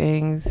the other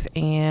things,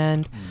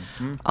 and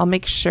I'll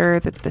make sure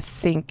that the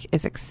sink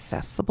is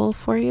accessible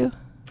for you.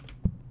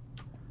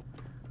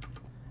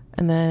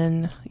 And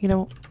then, I'm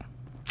going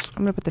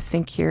to put the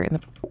sink here in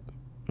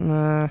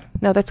the...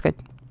 no, that's good.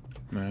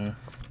 No,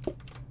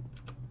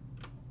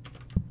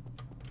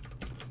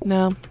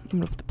 I'm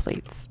going to put the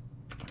plates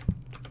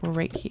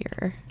right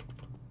here.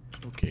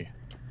 Okay.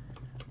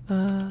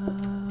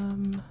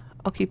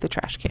 I'll keep the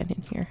trash can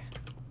in here.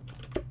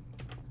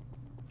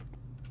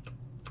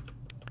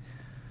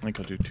 I think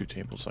I'll do 2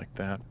 tables like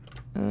that.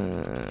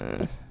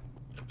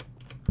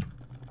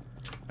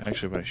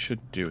 Actually, what I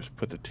should do is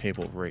put the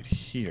table right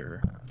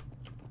here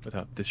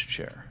without this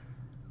chair.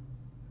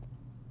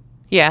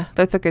 Yeah,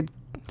 that's a good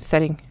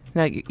setting.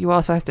 Now, you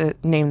also have to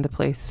name the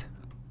place.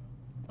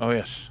 Oh,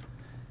 yes.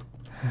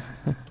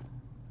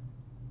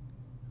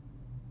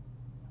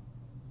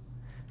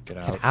 Get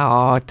out. Get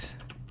out.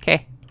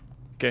 Okay.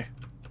 Okay.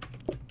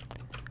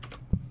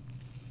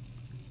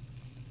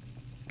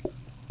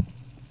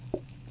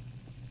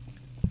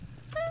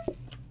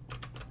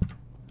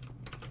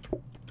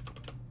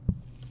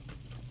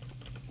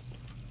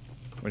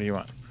 What do you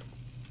want?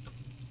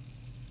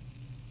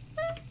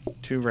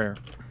 2 rare.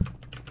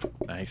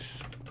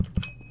 Nice.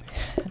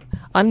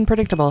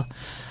 Unpredictable.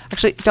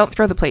 Actually, don't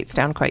throw the plates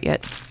down quite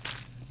yet.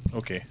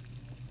 Okay.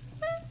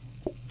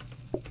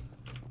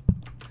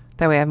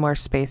 That way I have more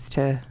space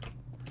to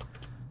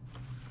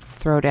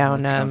throw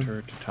down.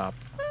 Counter to top.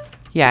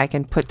 Yeah, I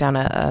can put down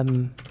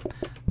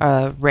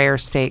a rare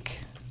steak.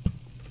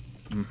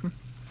 Mm-hmm.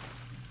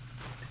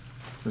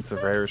 Since the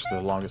rare is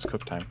the longest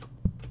cook time.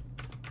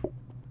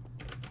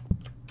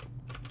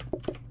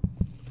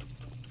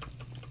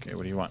 Okay,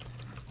 what do you want?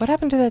 What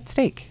happened to that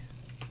steak?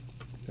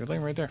 They're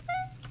laying right there.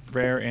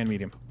 Rare and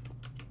medium.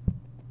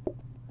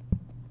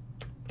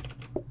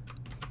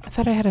 I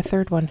thought I had a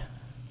third one.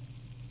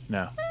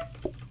 No.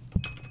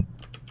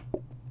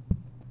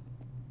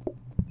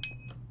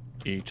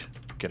 Eat.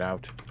 Get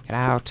out. Get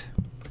out.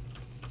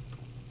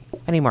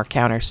 I need more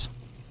counters.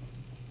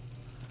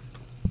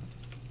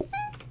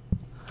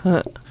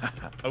 Huh.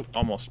 Oh,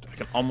 almost. I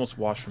can almost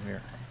wash from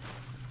here.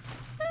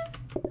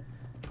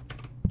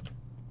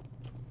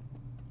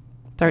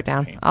 Throw it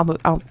down.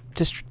 I'll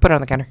just put it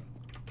on the counter.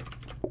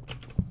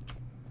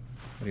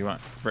 What do you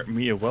want?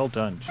 Mia, well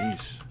done.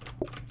 Jeez.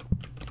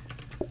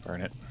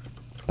 Burn it.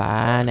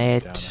 Burn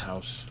it. Down the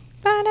house.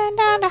 Burning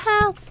down the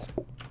house.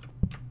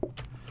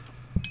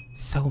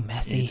 So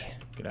messy. Eat.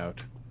 Get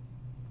out.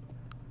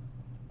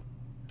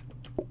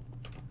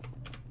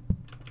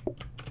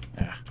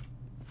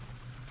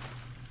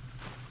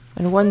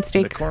 And one The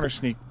steak. corner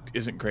sneak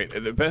isn't great.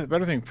 The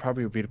better thing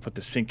probably would be to put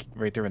the sink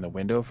right there in the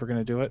window if we're going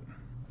to do it.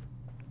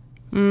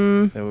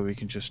 That way we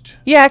can just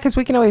Yeah, because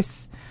we can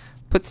always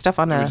put stuff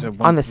on use the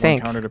one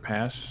sink. counter to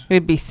pass.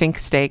 It'd be sink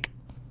steak.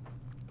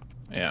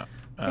 Yeah.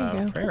 There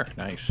you go. Rare.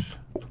 Nice.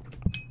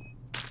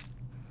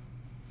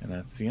 And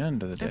that's the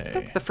end of the day.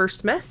 That's the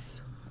first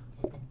mess.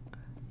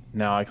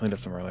 No, I cleaned up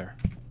some earlier.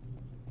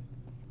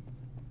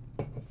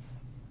 There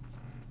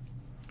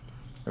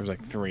was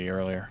like 3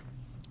 earlier.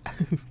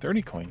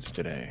 30 coins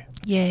today.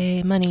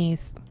 Yay,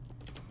 monies.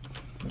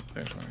 Oh,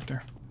 there's one right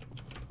there.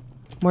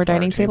 More Bar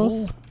dining table.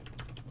 tables?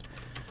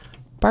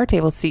 Bar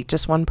tables seat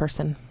just one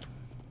person.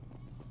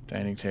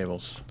 Dining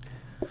tables.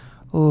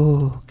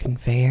 Ooh,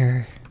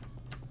 conveyor.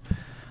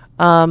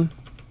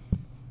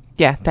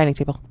 Yeah, dining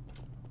table.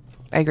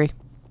 I agree.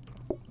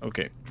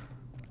 Okay.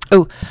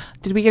 Oh,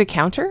 did we get a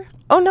counter?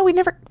 Oh no, we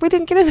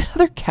didn't get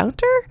another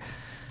counter?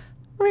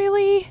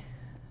 Really?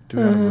 Do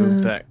we want to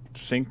move that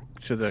sink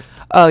to the...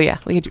 Oh yeah,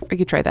 we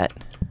could try that.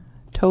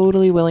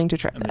 Totally willing to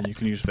try And that. then you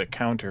can use the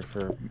counter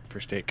for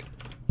steak.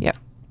 Yep.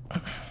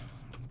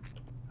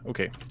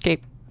 Okay. Okay.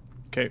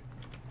 Okay.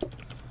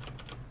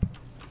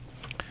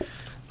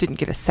 Didn't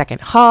get a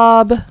second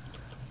hob.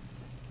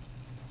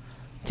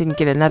 Didn't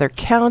get another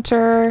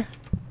counter.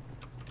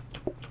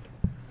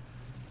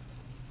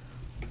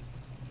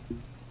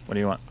 What do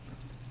you want?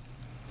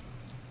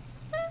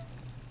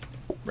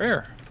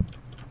 Rare.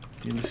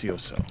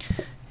 Delicioso.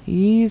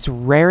 He's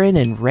raring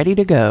and ready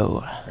to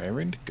go.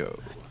 Raring to go.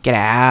 Get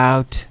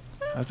out.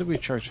 How did we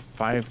charge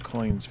 5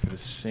 coins for the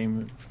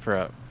same for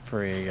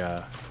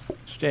a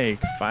steak,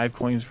 5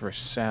 coins for a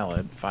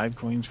salad, 5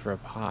 coins for a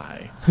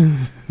pie?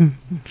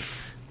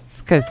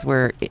 It's because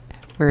we're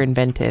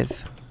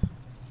inventive.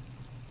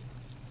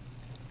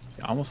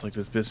 Almost like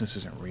this business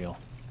isn't real.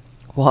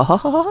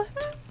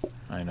 What?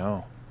 I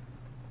know.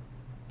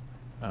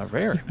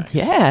 Rare. Nice.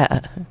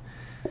 Yeah.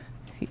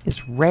 He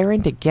is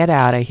raring to get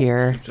out of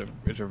here.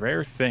 It's a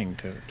rare thing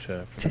for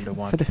them to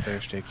want the- rare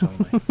steaks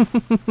only.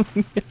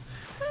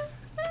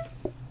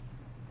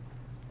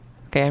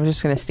 Okay, I'm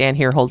just going to stand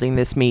here holding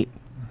this meat.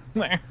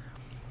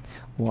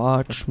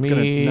 Watch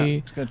me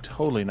It's gonna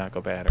totally not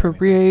go bad. or anything.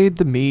 parade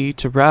the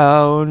meat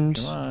around.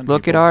 Come on,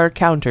 Look at people. our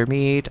counter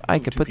meat. I Ooh,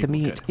 could 2 put the people,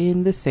 meat good.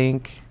 in the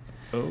sink.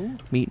 Oh.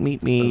 Meat,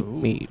 Oh.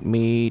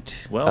 meat.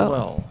 Well,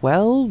 Oh,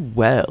 well.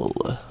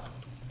 well.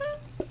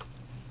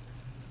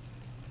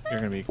 You're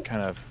gonna be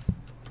kind of.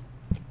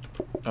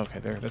 Okay,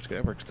 there. That's good.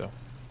 That works though.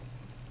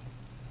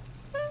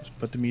 Just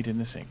put the meat in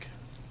the sink.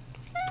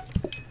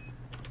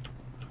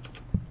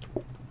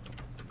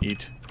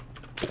 Eat.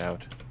 Get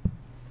out.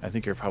 I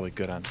think you're probably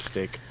good on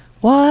steak.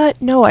 What?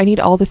 No, I need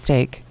all the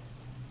steak.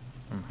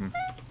 Mm-hmm.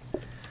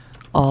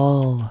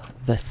 All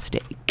the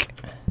steak.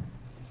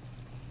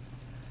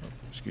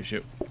 Excuse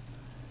you.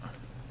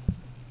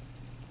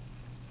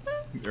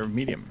 You're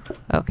medium.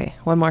 Okay,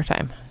 one more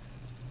time.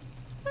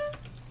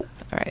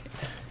 All right.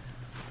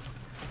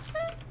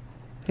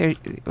 There,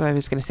 I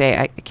was going to say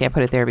I can't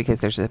put it there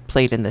because there's a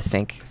plate in the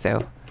sink.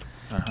 So,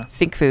 Uh-huh.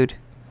 sink food.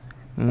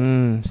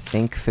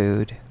 Sink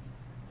food.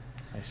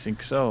 I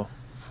think so.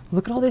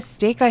 Look at all this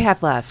steak I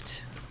have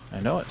left. I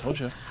know it. Told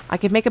you. I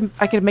could make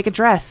a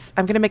dress.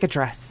 I'm going to make a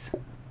dress.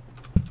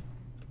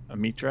 A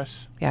meat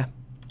dress. Yeah.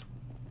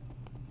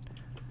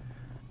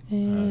 that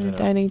a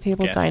Dining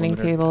table, gas dining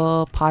limiter?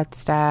 table, pot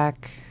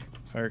stack.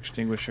 Fire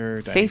extinguisher.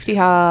 dining Safety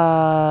table.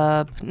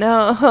 hob.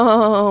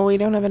 No, we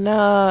don't have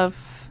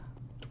enough.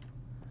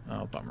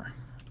 Oh, bummer.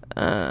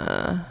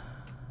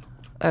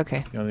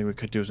 Okay. The only thing we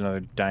could do is another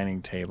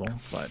dining table,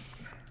 but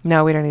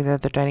No, we don't need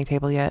another dining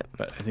table yet.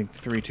 I think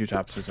 3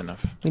 2-tops is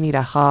enough. We need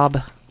a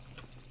hob.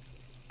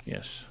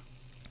 Yes.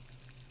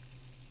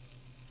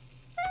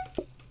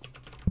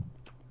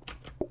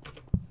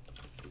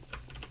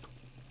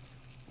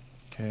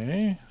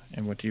 Okay.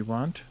 And what do you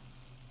want?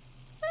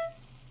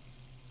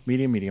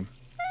 Medium, medium.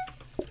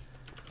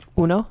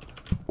 Uno.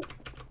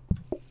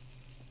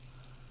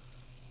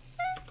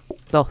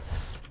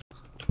 Dos.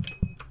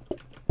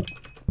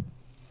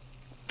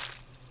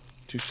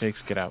 2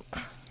 steaks, get out.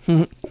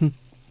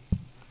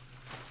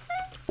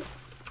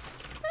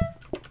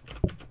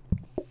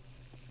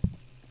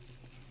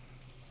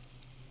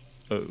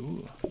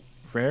 Oh,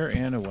 rare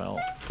and a well.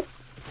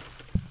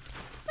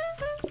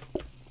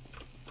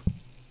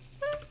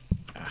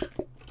 Ah.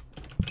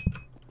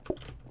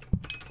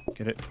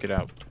 Get it, get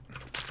out.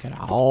 Get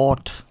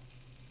out.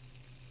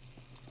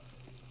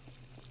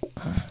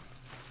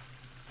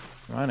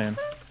 Come on in.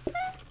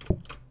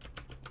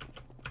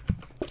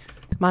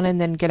 Come on in,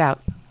 then get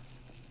out.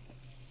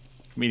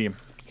 Medium.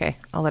 Okay,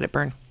 I'll let it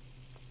burn.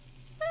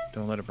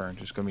 Don't let it burn,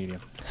 just go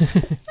medium.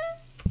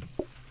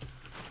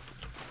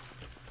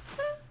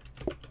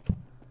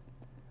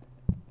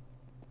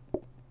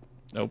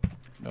 Nope.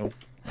 Nope.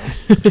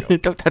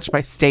 Nope. Don't touch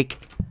my steak.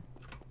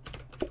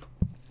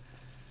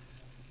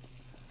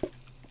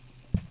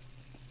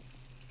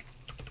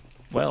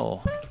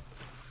 Well,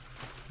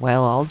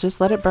 Well, I'll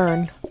just let it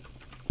burn.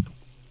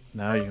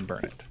 now you can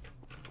burn it.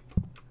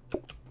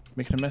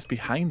 Making a mess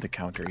behind the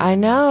counter. I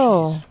even now.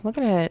 know. Look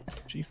at it.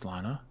 Jeez,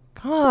 Lana.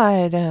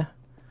 God.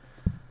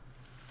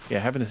 Yeah,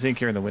 having the sink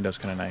here in the window is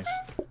kind of nice.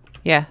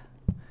 Yeah.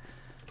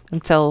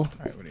 Until. All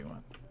right, what do you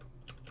want?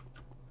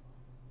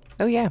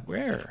 Oh, yeah.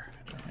 Where?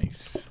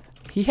 Nice.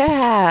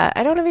 Yeah.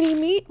 I don't have any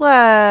meat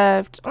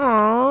left.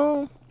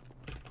 Oh.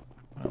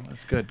 Well,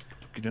 that's good.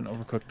 You didn't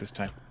overcook this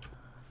time.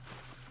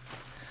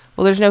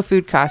 Well, there's no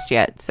food cost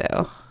yet,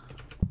 so.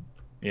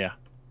 Yeah.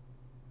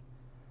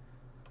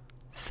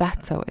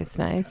 That's always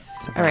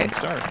nice. All right.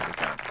 Start.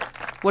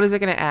 What is it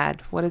going to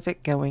add? What is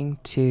it going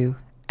to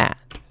add?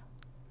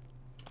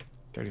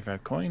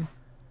 35 coin.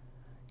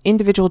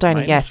 Individual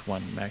dining, Minus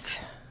yes.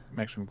 one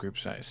maximum group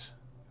size.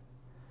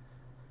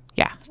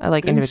 Yeah, I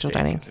like Thin individual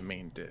steak dining. is a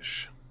main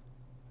dish.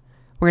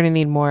 We're going to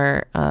need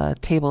more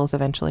tables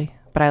eventually,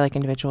 but I like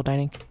individual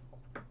dining.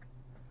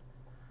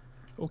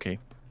 Okay.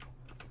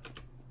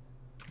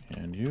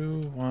 And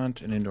you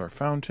want an indoor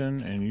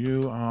fountain, and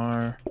you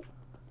are...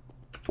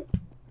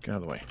 Get out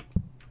of the way.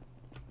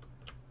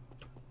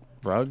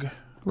 Rug.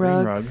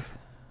 Green rug.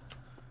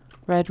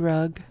 Red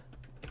rug.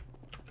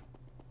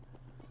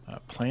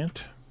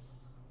 Plant.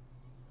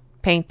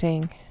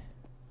 Painting.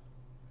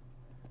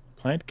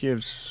 Plant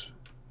gives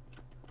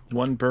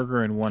 1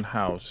 burger in 1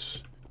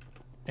 house,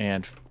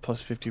 and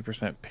plus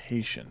 50%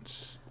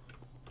 patience.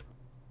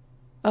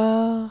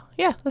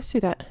 Yeah, let's do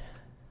that.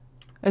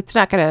 It's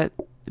not going to...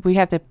 We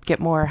have to get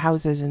more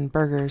houses and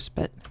burgers,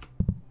 but...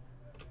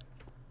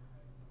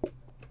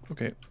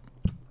 Okay.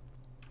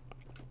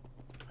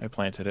 I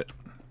planted it.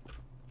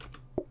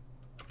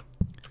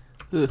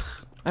 Ugh.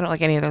 I don't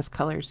like any of those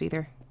colors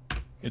either.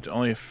 It's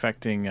only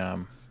affecting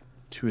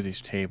 2 of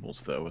these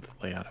tables, though, with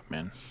the layout I'm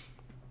in.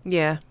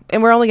 Yeah,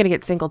 and we're only going to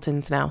get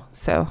singletons now,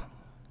 so...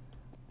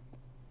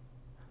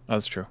 Oh,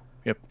 that's true.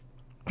 Yep.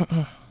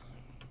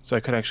 So I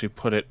could actually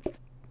put it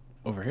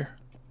over here.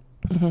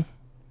 Mm-hmm.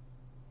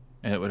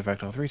 And it would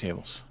affect all 3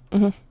 tables.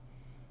 Mm-hmm.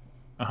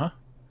 Uh-huh.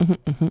 Mm-hmm,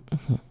 mm-hmm,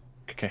 mm-hmm.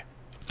 Okay.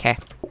 Okay.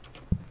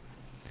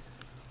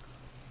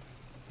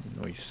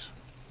 Nice.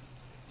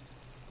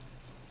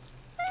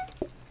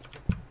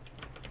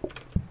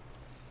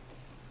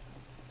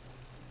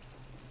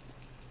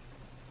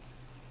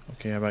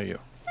 Okay, how about you?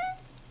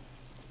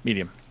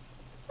 Medium.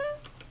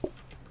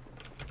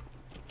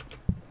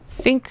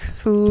 Sink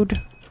food.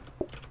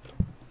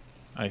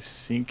 I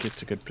think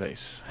it's a good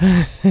place.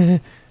 They're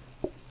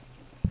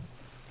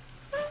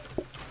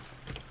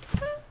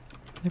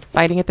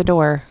fighting at the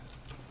door.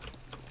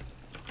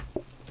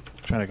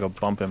 Trying to go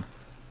bump him.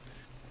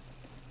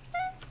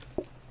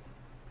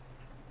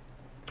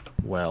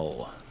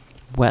 Well.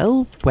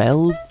 Well.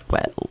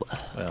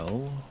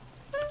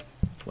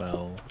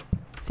 Well.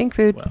 Sink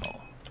food.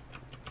 Well.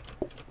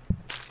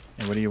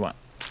 And what do you want?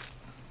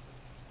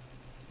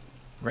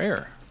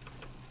 Rare.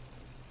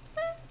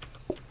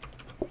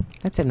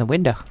 That's in the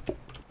window.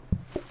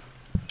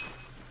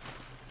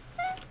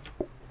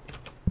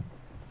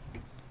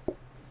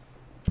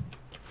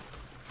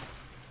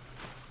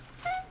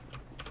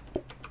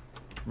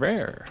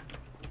 Rare.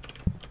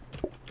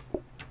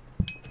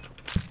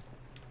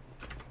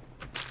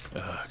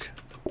 Ugh.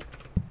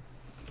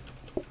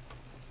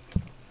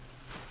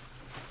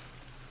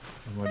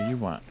 And what do you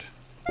want?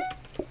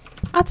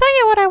 I'll tell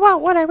you what I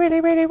want, what I really,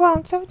 really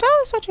want. So tell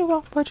us what you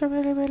want, what you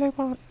really, really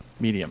want.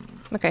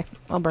 Medium. Okay,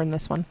 I'll burn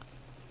this one.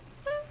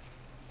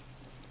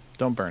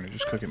 Don't burn it,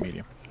 just cook it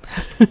medium.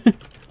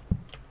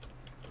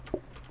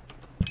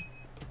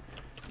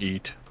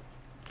 Eat.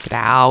 Get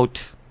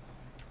out.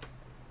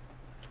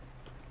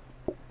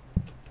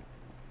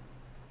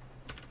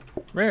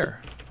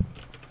 Rare.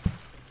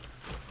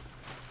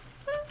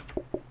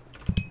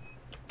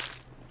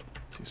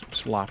 See some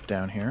slop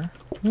down here.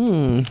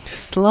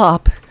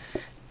 Slop.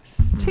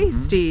 It's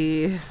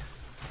tasty.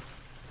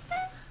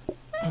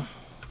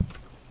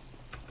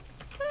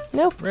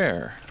 Nope.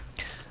 Rare.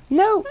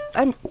 No,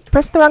 I'm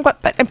pressing the wrong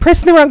button. I'm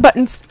pressing the wrong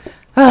buttons.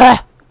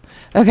 Ah.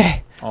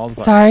 Okay. All the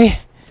Sorry.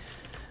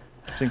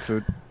 Sink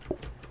food.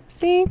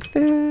 Sink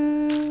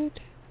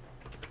food.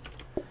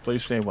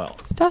 Please say well.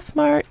 Stuff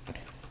mart.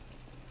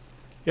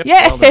 Yep.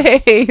 Well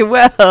done. Yay!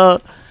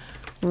 Well.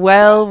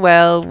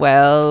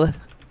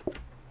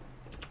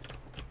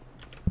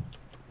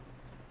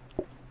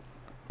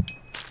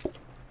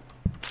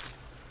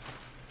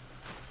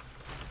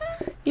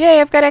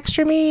 Yay, I've got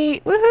extra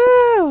meat.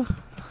 Woohoo!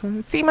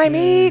 See my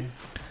meat?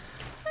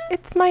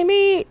 It's my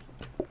meat.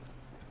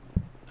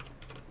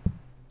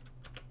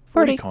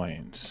 40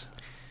 coins.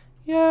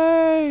 Yay!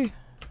 Alright,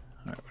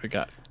 what do we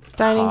got?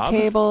 Dining Hob.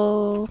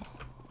 table.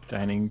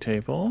 Dining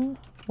table.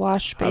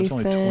 Wash Hob's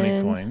basin. only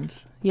 20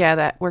 coins.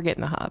 Yeah, we're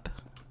getting the hob.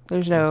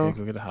 There's no... Okay,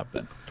 go get a hob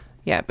then.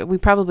 Yeah, but we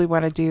probably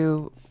want to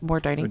do more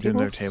dining We're doing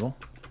their tables.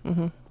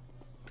 table.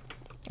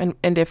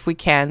 And if we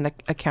can,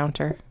 a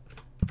counter.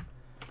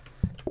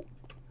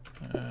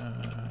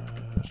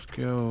 Let's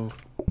go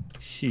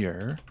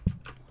here.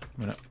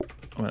 I'm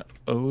gonna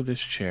owe this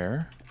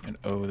chair and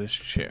owe this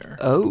chair.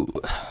 Oh.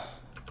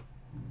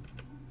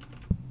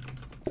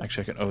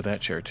 Actually, I can owe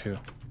that chair too.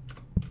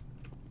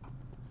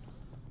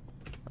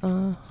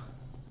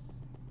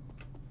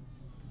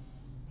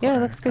 Yeah,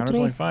 looks good to Counter's me.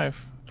 only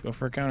 5. Go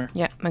for a counter.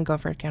 Yeah, then go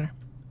for a counter.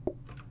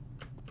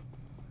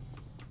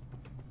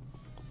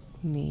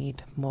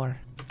 Need more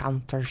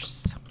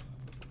counters.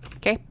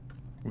 Okay.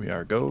 We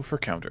are go for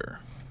counter.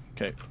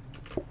 Okay.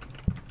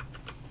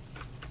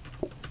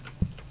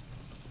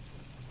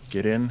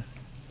 Get in,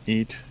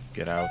 eat,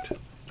 get out.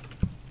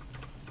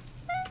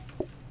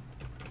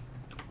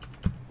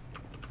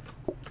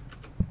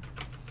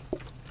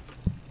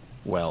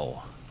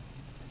 Well.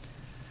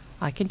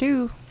 I can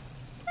do.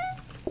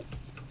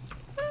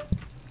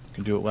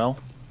 Can do it well?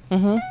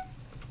 Mm-hmm.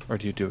 Or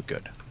do you do it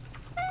good?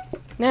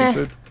 Nah. Sink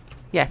food?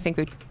 Yeah, sink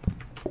food.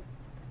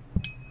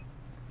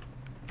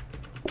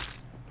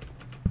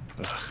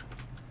 Ugh.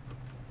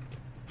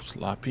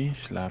 Sloppy,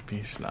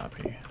 sloppy,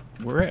 sloppy.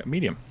 We're at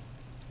medium.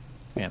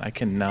 Man, I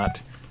cannot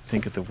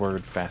think of the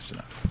word fast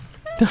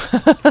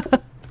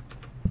enough.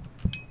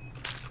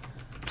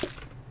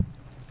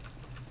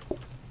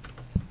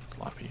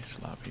 Sloppy,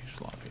 sloppy,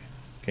 sloppy.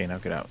 Okay, now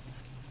get out.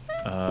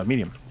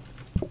 Medium.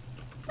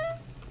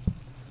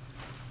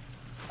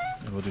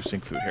 And we'll do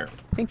sink food here.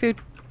 Sink food.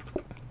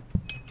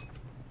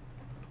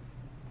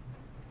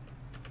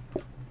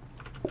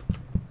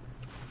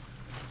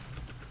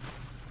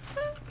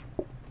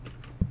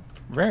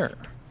 Rare.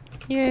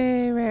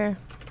 Yay, rare.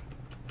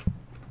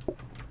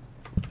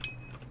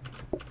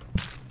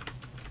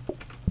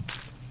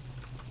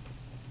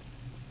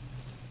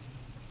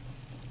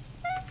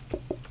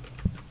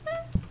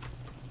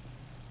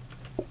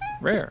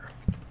 Rare.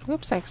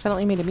 Oops, I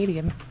accidentally made a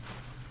medium.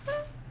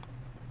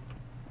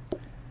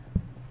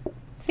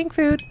 Sink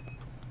food.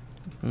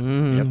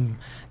 Mmm. Yep.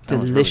 That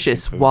was really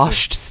Delicious sink food,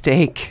 washed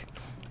steak.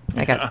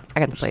 I Yeah.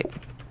 got the plate.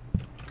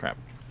 Crap.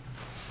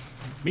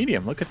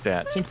 Medium, look at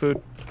that. Sink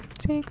food.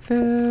 Sink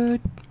food.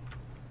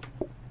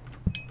 What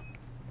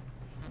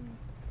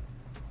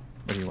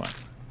do you want?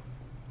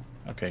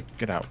 Okay,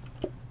 get out.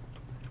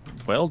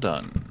 Well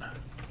done.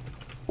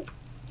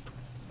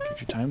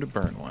 Gives you time to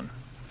burn one.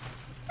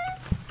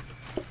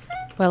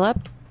 Well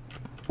up.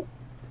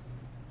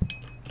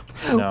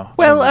 No. I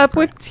Well don't up like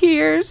with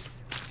tears.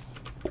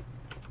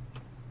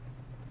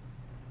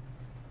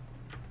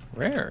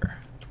 rare.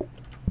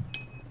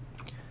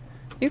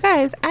 You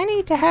guys, I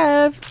need to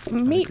have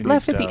think meat we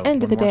left need, at the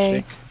end of the one more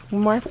day. steak.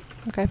 One more?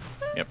 Okay.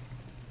 Yep.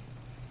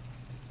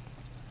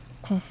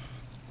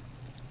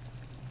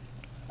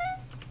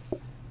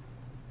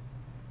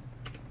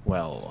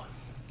 Well,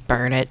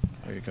 Burn it.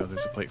 there you go.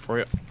 There's a plate for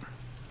you.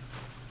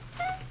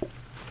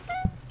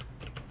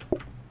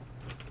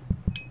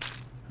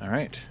 All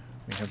right,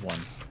 we have one.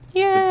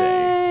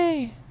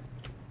 Yay!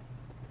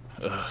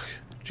 Ugh,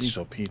 jeez,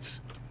 oh Pete's.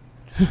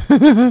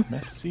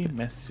 Messy,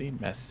 messy,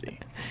 messy.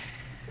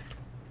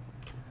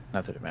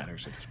 Not that it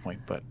matters at this point,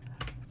 but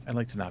I'd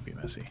like to not be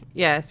messy.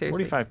 Yeah,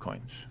 seriously. 45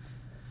 coins.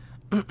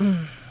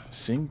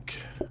 Sink,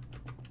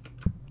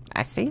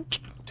 I think.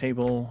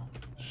 table,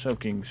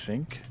 soaking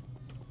sink,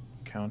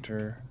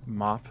 counter,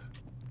 mop,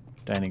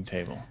 dining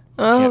table.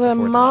 Oh, Can't the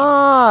afford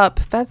mop.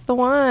 That's the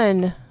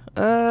one.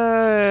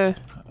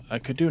 I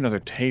could do another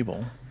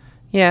table.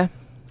 Yeah,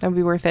 that would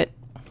be worth it.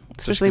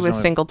 Especially 'cause with I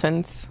don't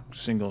singletons.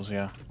 Singles,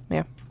 yeah.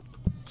 Yeah.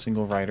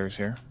 Single riders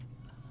here.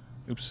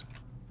 Oops.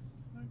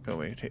 Go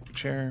away, take the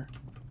chair.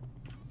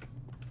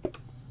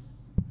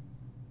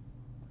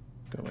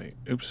 Go away.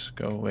 Oops,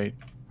 go away.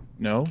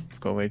 No,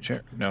 go away,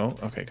 chair. No,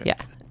 okay, good.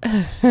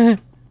 Yeah.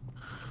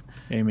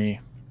 Amy.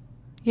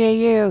 Yay,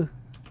 you.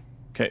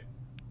 Okay,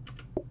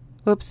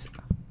 Whoops.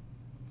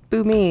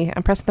 Boo me.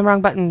 I'm pressing the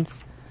wrong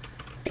buttons.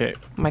 okay.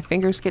 My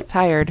fingers get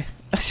tired.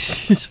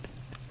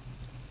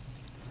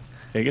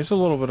 It gets a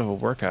little bit of a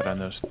workout on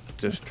those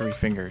three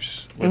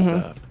fingers with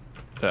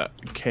the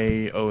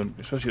K, O, and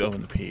especially the O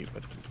and the P,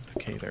 but the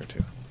K there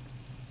too.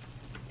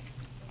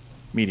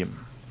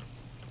 Medium.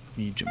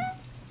 Medium.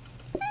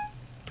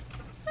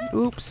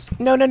 Oops.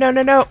 No, no, no,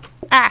 no, no.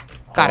 Ah!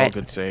 Got Oh, it.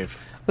 good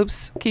save.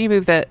 Oops. Can you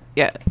move that?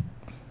 Yeah.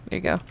 There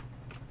you go.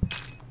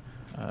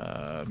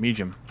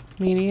 Medium.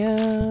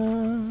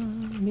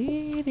 Medium.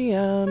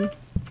 Medium.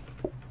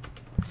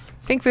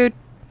 Sink food.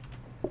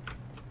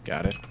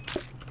 Got it.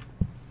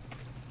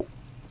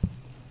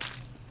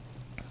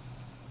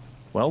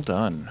 Well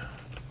done.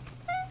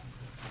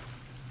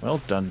 Well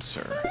done,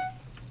 sir.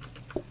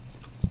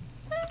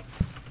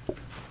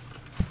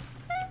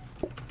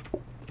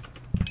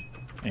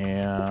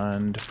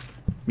 And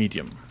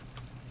medium.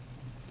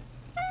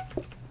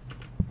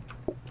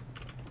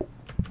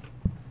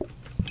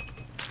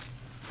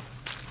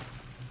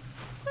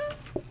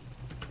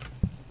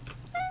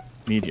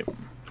 Medium.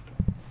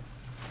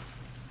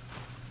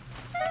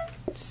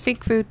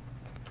 Sink food.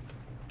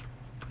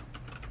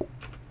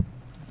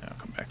 I'll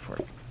come back for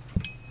it.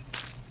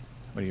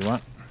 What do you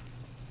want?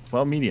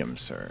 Well, medium,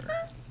 sir.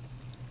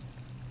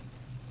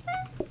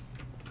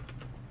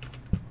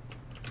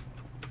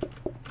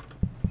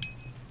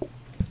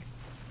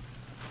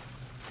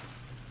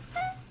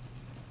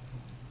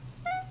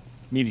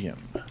 Medium.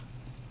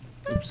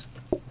 Oops.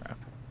 Crap.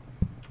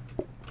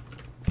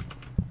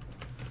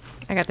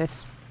 I got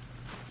this.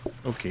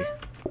 Okay.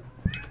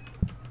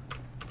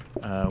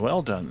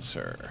 Well done,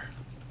 sir.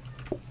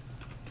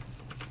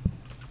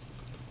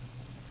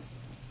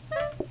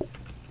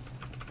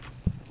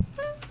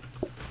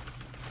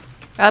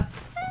 Up.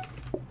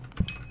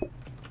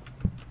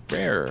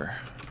 Rare.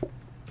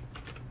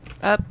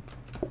 Up.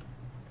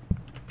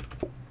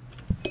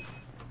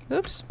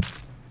 Oops.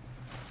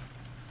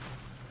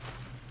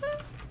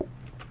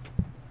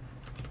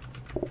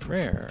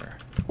 Rare.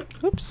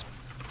 Oops.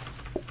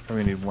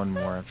 Probably need one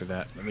more after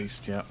that, at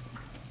least, yeah. You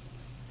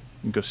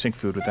can go sink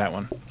food with that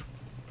one.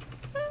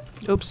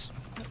 Oops.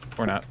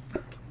 Or not.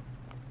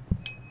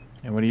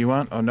 And what do you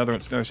want? Oh, another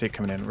steak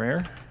coming in.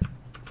 Rare.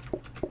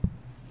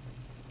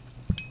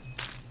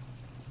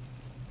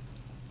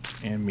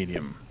 And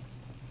medium.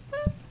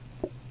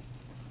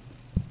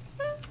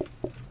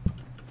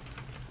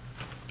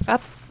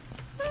 Up.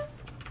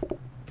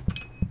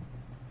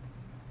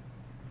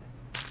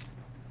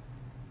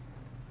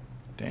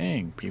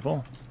 Dang,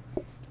 people.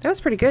 That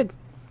was pretty good.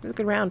 It was a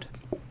good round.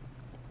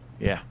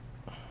 Yeah.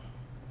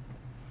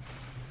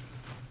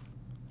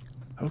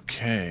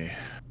 Okay.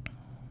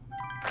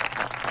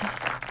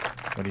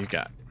 What do you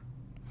got?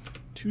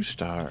 2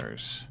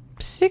 stars.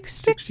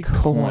 60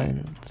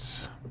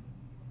 coins.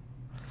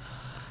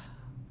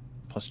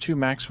 Plus 2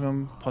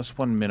 maximum, plus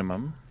 1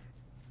 minimum.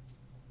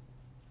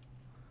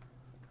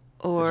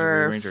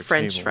 Or rearrange our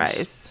French tables.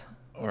 fries.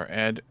 Or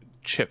add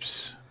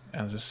chips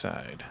as a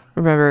side.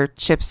 Remember,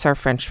 chips are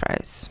French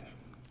fries.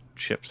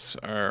 Chips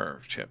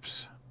are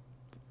chips.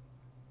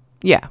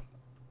 Yeah.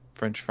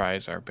 French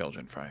fries are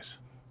Belgian fries.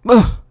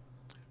 Ugh.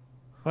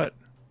 What?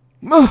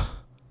 Ugh.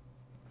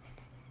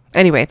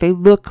 Anyway, they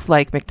look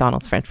like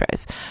McDonald's French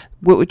fries.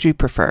 What would you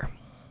prefer?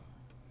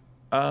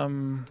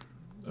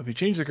 If you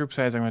change the group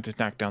size, I'm going to have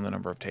to knock down the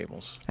number of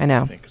tables. I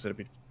know. I think, because it'd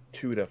be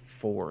 2 to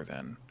 4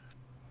 then.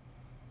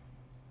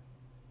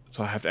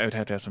 So I would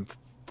have to have some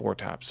 4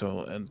 tops.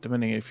 So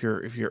depending if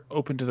you're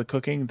open to the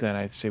cooking, then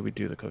I'd say we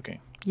do the cooking.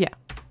 Yeah.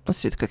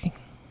 Let's do the cooking.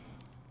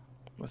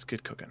 Let's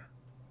get cooking.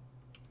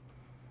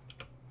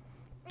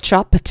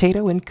 Chop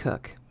potato and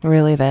cook.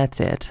 Really, that's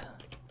it.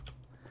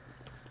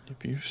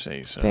 If you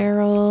say so.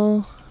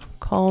 Barrel,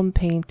 calm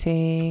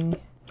painting.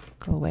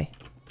 Go away.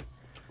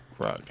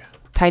 Rug.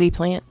 Tidy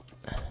plant.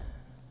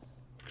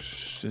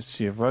 Let's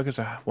see. A rug is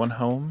one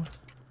home.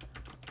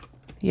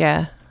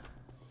 Yeah.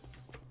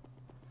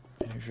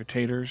 And here's your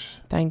taters.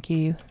 Thank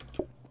you.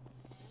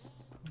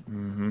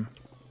 Mm-hmm.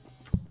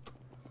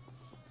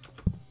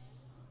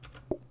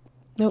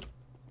 Nope.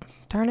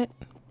 Darn it.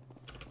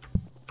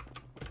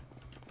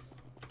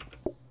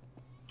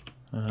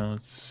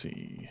 Let's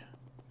see.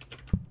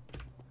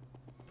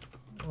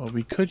 Well,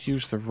 we could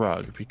use the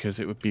rug because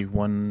it would be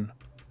one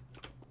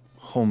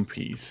home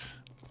piece.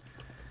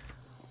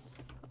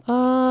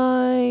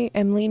 I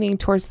am leaning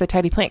towards the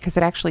tidy plant because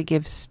it actually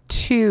gives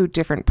 2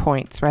 different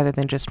points rather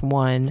than just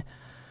one.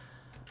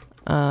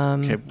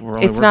 Okay, we're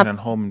only it's working not, on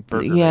home and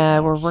burger. Yeah, right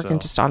now, we're working so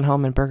just on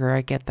home and burger.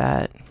 I get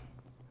that.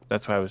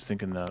 that's why I was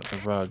thinking the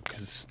rug,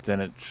 because then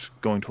it's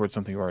going towards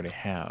something you already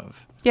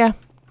have. Yeah.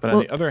 But on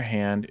the other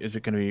hand, is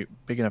it going to be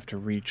big enough to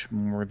reach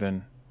more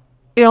than...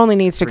 It only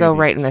needs to 3 go of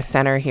right in these? the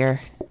center here.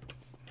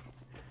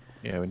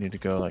 Yeah, we need to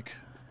go like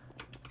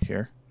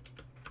here.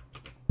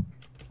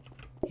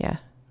 Yeah.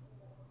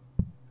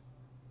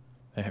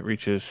 It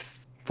reaches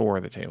 4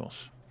 of the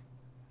tables.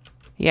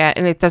 Yeah,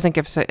 and it doesn't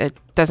give us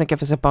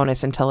a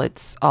bonus until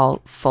it's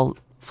all full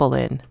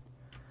in.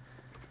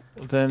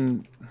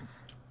 Then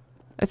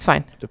It's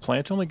fine. the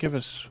plant only give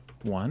us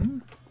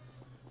 1?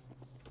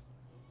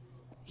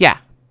 Yeah,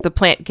 the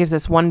plant gives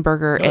us 1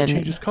 burger No, it and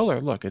changes color.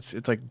 Look, it's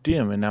like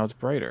dim and now it's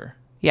brighter.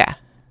 yeah.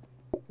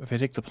 If I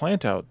take the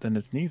plant out, then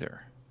it's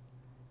neither.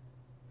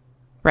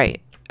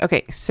 Right.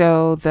 Okay,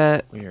 so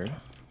Weird.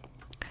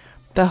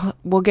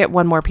 we'll get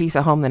 1 more piece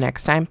of home the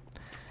next time,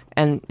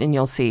 and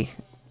you'll see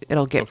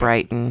it'll get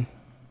bright and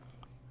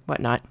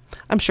whatnot.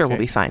 I'm sure we'll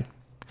be fine.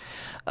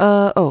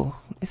 Oh,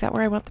 is that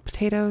where I want the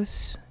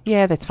potatoes?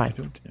 Yeah, that's fine.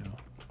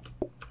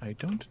 I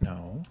don't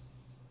know.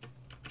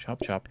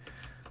 Chop, chop.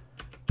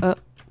 I'm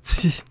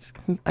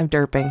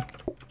derping.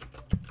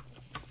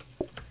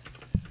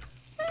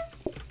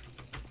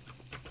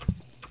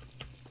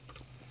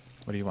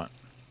 What do you want?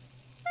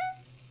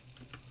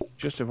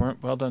 Just a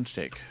well done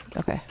steak.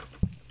 Okay.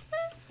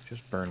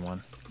 Just burn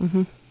one.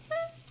 Mm-hmm.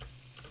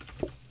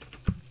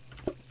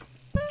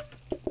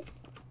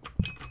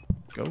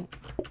 Go.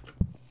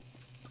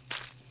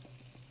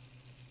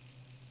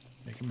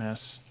 Make a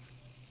mess.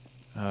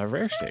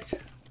 Rare steak.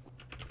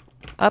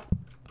 Up.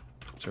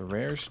 It's a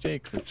rare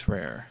steak that's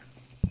rare.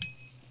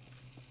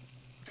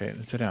 Okay,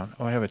 let's sit down.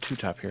 Oh, I have a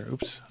 2-top here.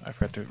 Oops, I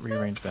forgot to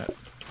rearrange that.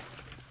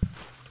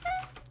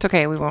 It's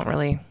okay. We won't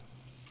really.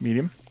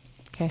 Medium.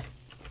 Okay.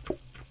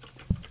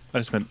 I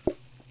just meant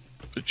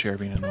the chair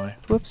being in the way.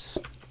 Whoops.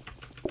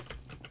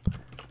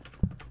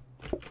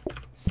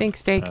 Sink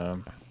steak.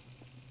 Okay.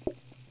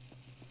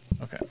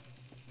 I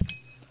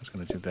was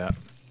going to do that.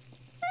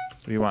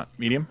 What do you want?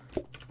 Medium?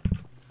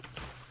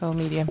 Oh,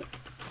 medium.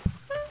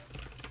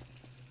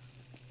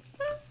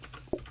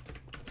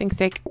 Sink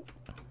steak.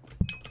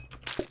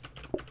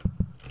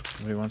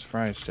 Nobody wants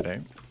fries today.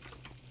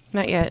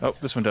 Not yet. Oh,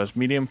 this one does.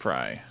 Medium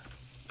fry.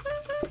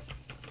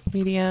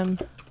 Medium.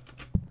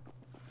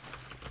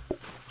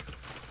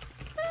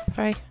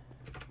 Fry.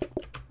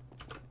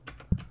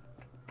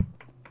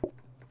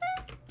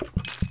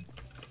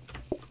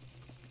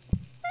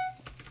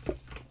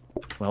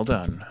 Well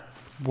done.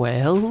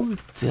 Well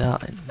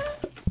done.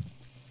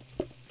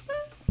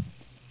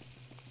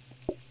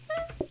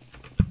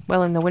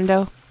 Well, in the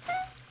window.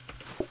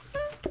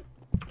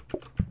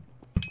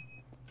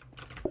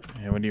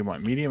 And what do you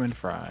want? Medium and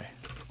fry.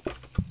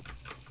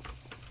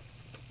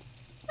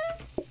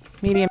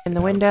 Medium in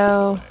the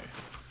window.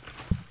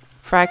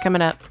 Fry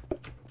coming up.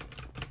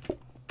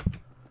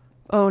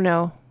 Oh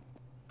no.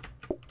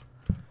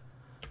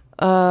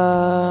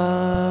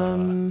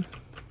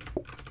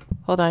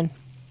 Hold on.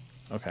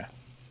 Okay.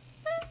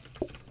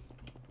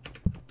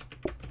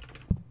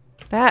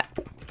 That.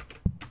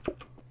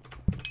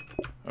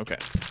 Okay.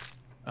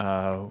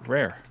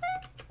 Rare.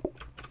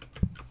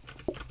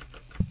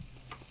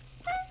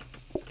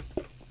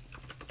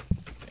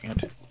 Dang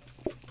it.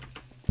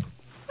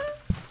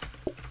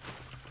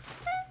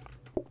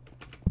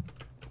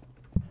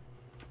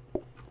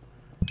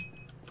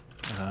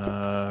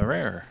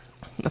 Rare.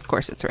 Of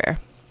course it's rare.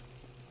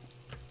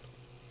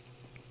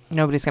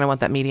 Nobody's gonna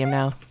want that medium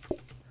now.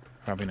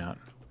 Probably not.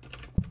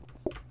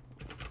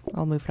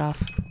 I'll move it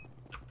off.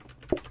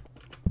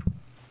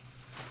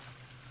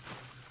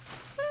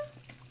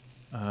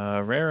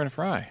 Rare and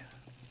fry.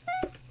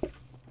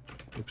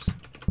 Oops.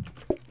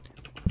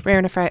 Rare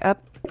and a fry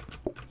up.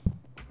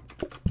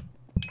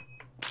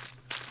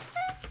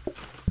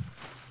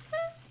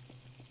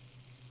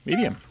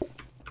 Medium.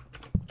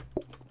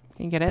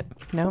 You get it?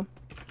 No?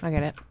 I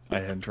get it. I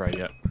hadn't tried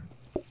yet.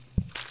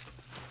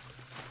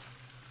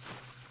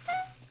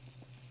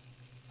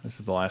 This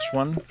is the last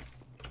one.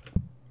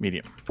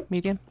 Medium.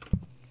 Medium.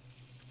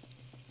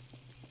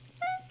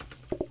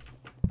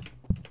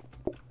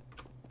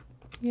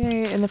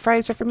 Yay, and the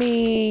fries are for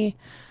me.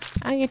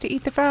 I get to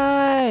eat the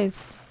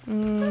fries.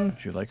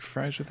 Would you like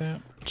fries with that?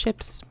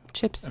 Chips,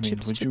 chips, I mean,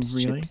 chips, would chips,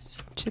 you really?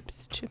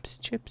 chips, chips, chips,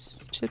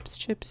 chips, chips,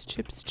 chips,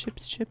 chips,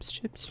 chips, chips,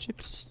 chips,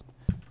 chips.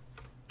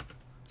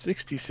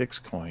 66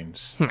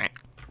 coins.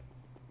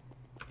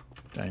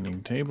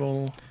 Dining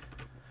table.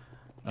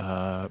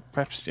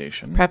 Prep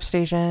station. Prep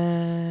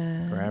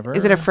station. Grabber.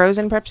 Is it a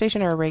frozen prep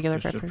station or a regular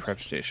Just prep? a prep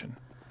station.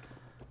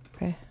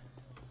 Okay.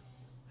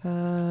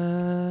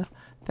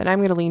 Then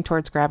I'm gonna lean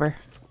towards grabber.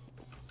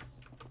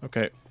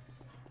 Okay.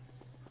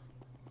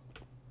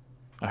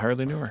 I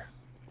hardly knew her.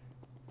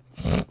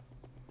 Where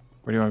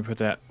do you want me to put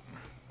that?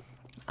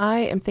 I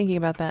am thinking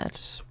about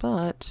that,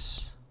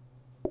 but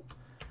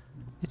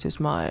it is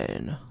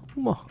mine.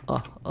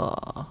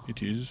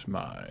 It is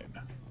mine.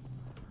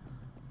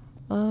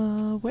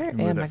 Where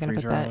Move am that I gonna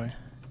put freezer out of that?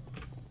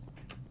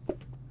 the way.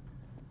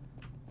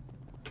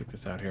 Take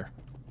this out here.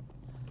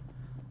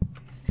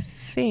 I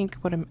think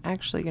what I'm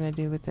actually gonna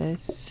do with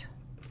this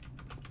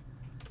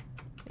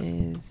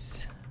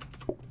is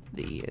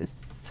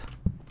this.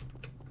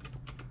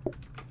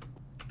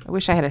 I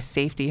wish I had a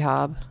safety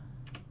hob.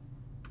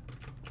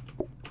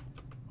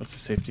 What's the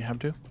safety hub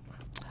do?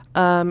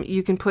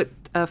 You can put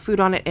food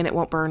on it and it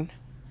won't burn.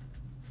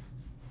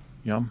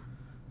 Yum.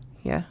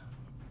 Yeah.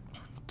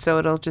 So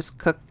it'll just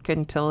cook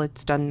until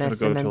it's doneness. It'll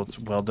go and then, until it's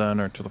well done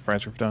or until the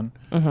fries are done?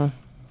 Mm-hmm.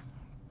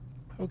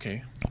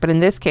 Okay. But in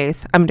this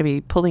case, I'm going to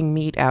be pulling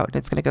meat out and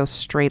it's going to go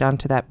straight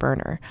onto that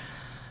burner.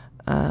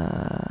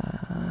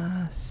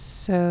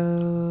 So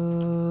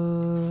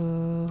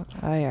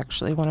I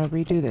actually want to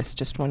redo this.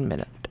 Just 1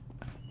 minute.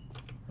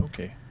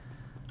 Okay.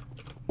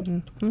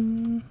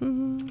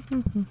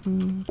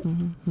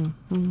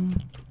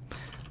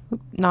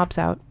 Oop, knobs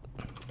out.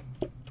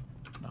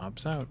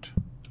 Knobs out.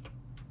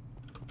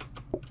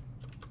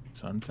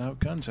 Sun's out,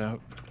 guns out.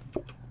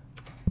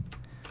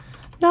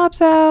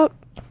 Knobs out.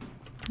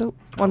 Nope.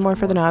 One more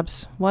for the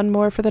knobs. One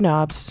more for the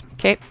knobs.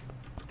 Okay.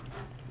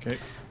 Okay.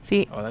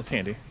 See? Oh, that's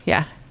handy.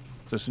 Yeah.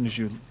 So as soon as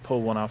you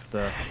pull one off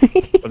the...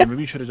 Well, then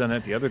maybe you should have done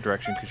that the other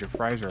direction because your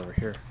fries are over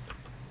here.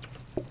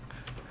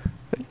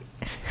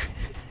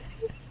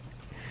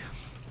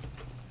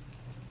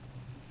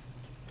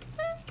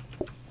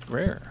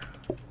 Rare.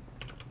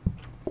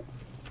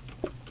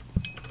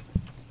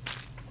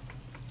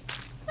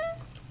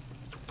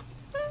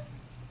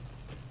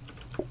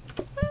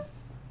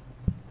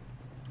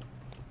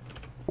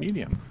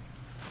 Medium.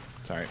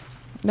 Sorry.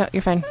 No,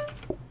 you're fine.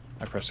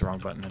 I pressed the wrong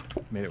button and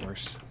made it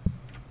worse.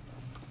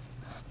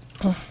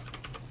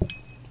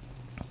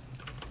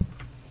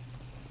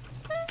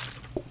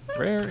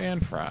 Rare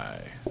and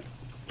fry.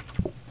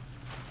 I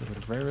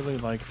would rarely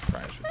like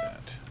fries with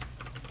that.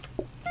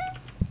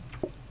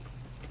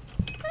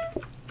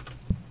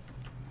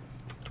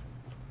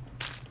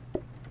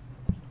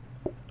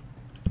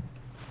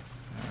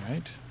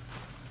 Alright.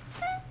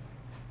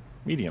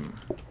 Medium.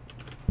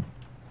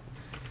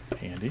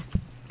 Handy.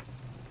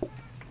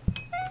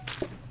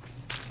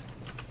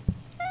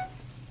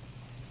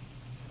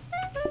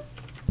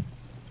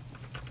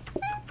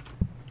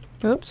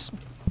 Oops.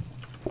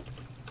 What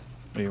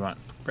do you want?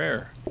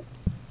 Rare.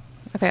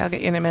 Okay, I'll get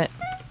you in a minute.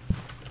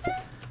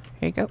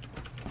 Here you go.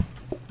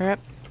 We're up.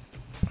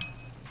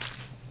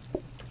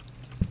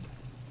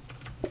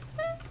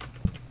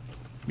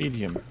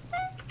 Medium.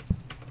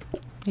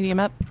 Medium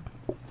up.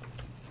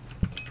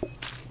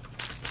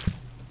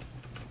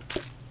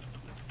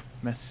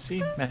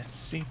 Messy,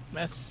 messy,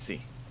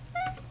 messy.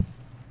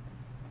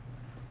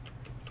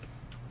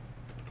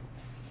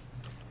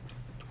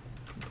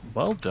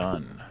 Well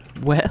done.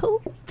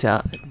 Well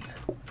done.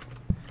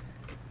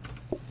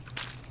 All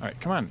right,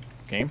 come on,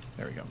 game.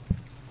 There we go.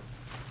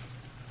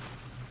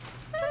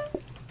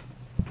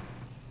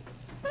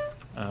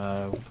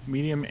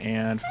 Medium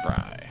and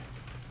fry.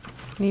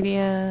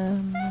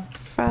 Medium,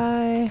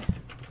 fry,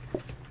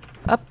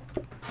 up.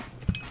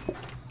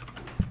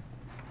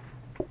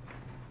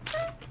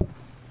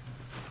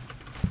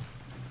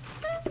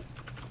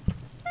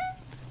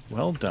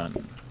 Well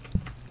done.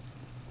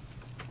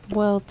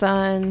 Well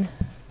done,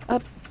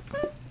 up.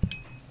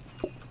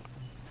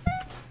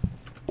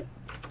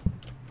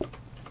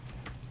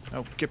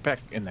 Oh, get back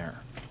in there.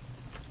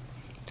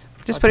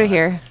 Just put it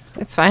here.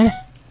 It's fine.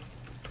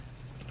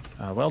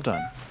 Well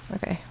done.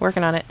 Okay,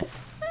 working on it.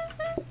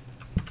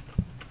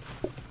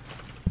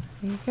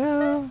 There you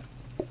go.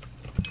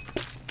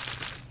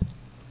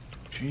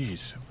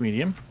 Jeez.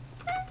 Medium.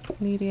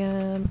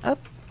 Medium, up.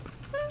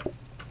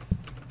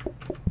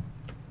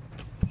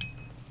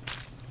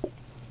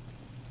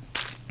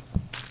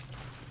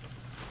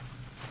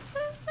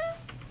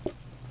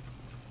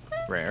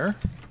 Rare.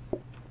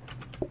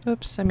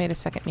 Oops, I made a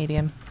second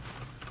medium.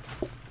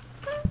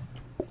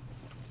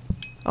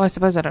 Oh, I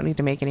suppose I don't need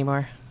to make any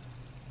more.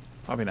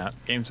 Probably not.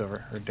 Game's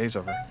over. Or day's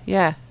over.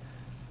 Yeah.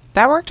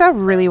 That worked out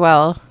really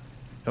well.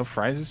 No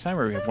fries this time,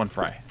 or we have one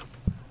fry?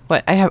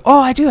 What? I have... Oh,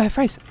 I do have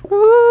fries.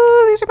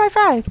 Ooh, these are my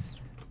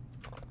fries.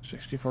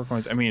 64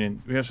 coins. I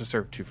mean, we also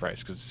serve 2 fries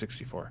because it's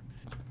 64.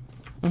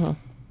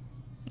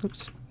 Mm-hmm.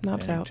 Oops.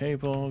 Knobs And out.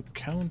 table,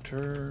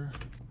 counter,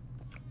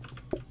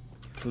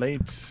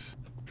 plates,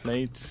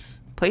 plates,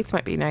 Plates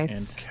might be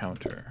nice. and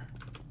counter.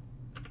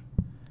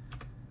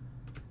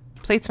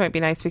 Plates might be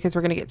nice because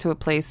we're going to get to a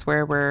place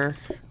where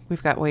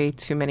we've got way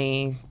too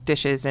many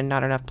dishes and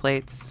not enough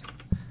plates.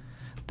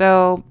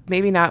 Though,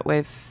 maybe not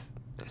with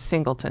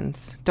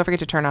singletons. Don't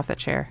forget to turn off that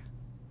chair.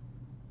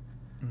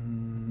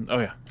 Oh,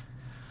 yeah.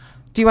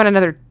 Do you want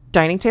another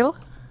dining table?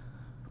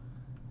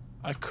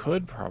 I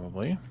could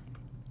probably.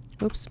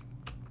 Oops.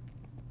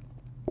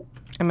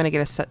 I'm going to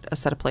get a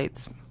set of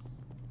plates.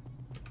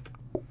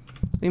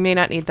 We may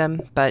not need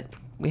them, but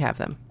we have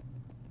them.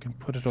 Can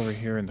put it over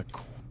here in the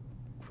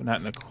not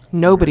in the corner.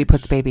 Nobody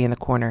puts baby in the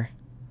corner.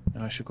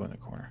 No, I should go in the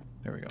corner.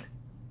 There we go.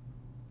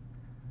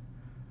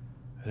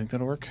 I think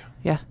that'll work.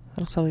 Yeah,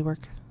 that'll totally work.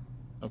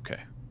 Okay.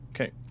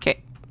 Okay.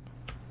 Okay.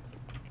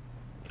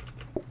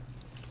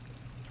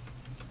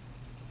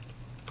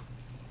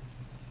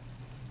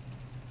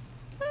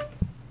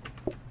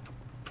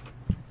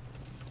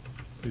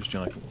 Who's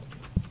doing like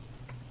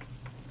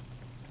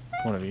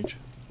one of each?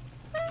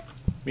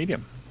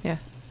 Medium. Yeah.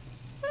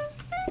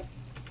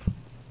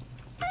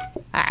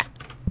 Ah.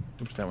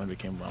 Oops, that one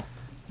became well.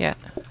 Yeah.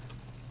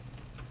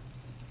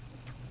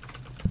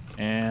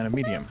 And a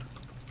medium.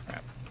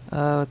 Crap.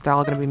 Oh, they're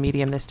all going to be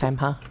medium this time,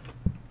 huh?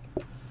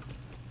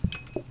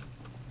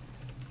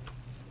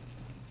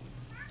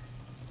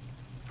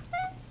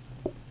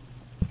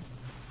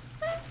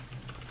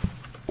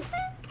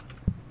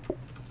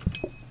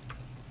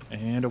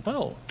 And a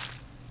well.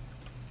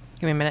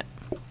 Give me a minute.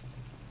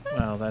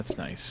 Well, that's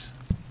nice.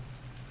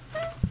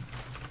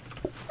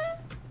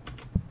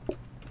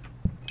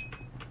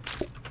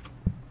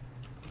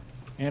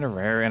 And a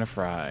rare and a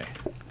fry.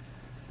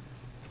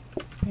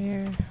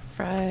 Here,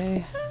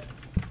 fry.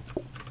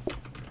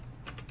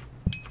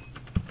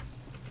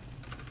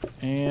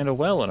 And a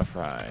well and a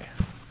fry.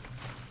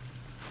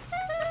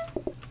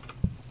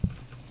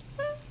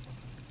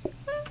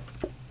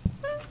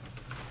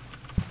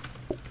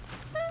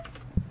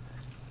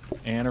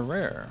 And a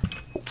rare.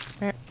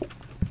 Rare.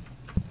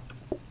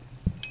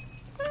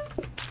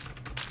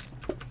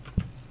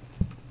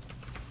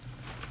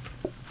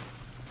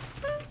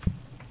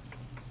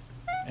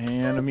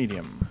 And a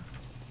medium.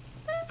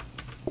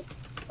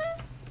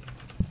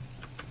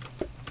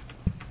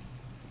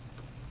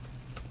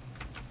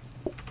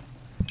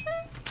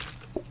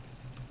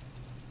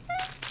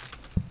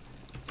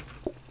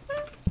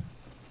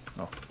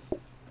 Oh.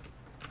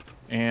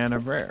 And a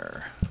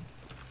rare.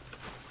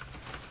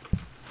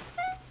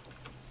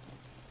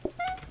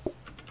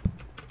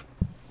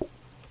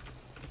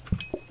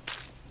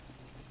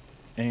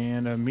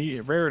 And a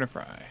rare and a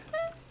fry.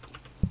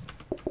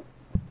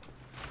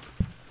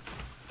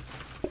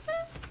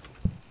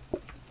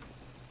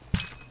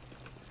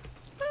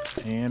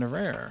 And a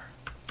rare.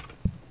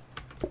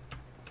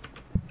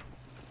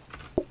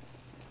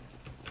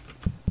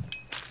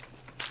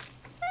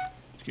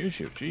 Excuse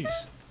you, jeez.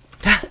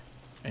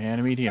 And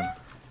a medium.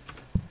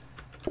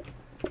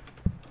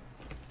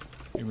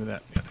 Give me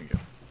that. Yeah, thank you.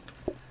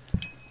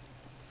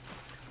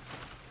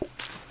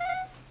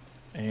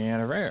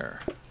 And a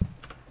rare.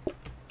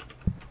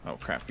 Oh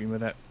crap, give me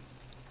that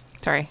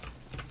Sorry.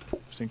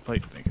 sink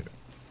plate. Thank you.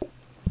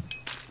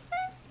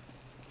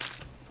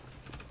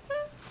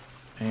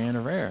 And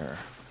a rare.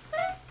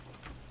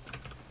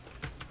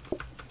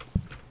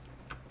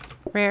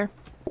 Rare.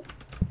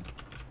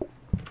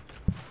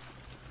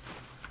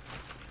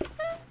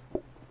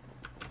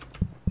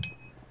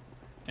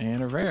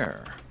 And a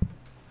rare.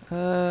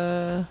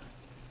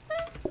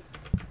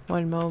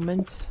 One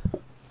moment.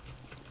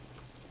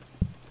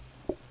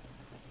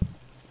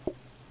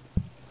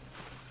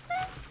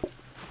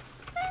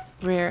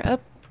 Rare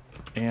up.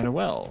 And a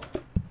well.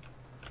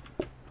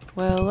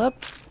 Well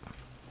up.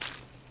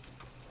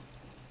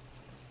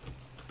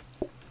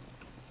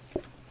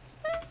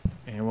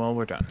 And well,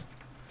 we're done.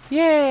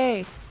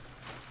 Yay!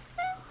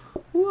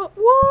 What?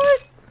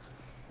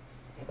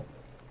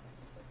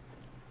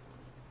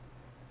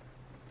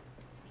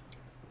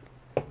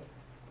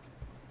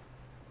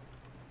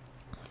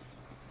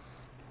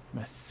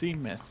 Messy,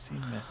 messy,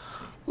 messy.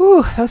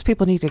 Ooh, those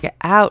people need to get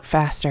out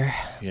faster.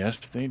 Yes,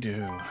 they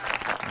do.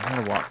 I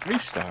gotta walk 3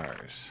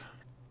 stars.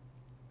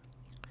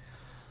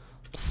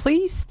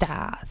 3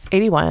 stars.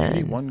 81.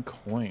 81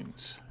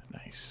 coins.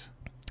 Nice.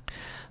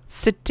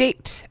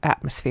 Sedate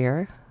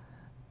atmosphere.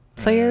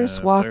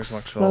 Players walk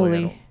slowly.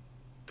 I don't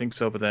think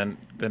so, but then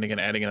again,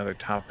 adding another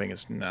topping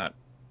is not.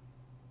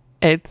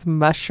 It's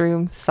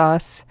mushroom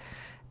sauce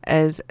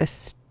as a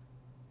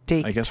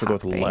steak I guess we'll go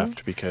with topping.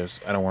 left because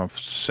I don't want to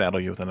saddle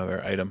you with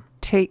another item.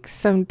 Takes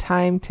some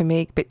time to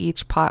make, but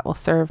each pot will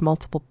serve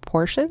multiple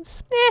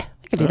portions. I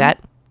could do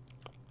that.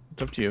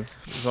 It's up to you.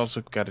 You've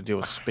also got to deal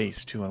with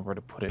space too and where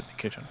to put it in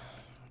the kitchen.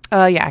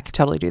 Yeah, I could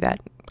totally do that.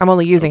 I'm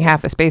only using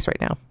half the space right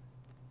now.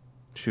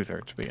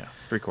 2/3, but yeah,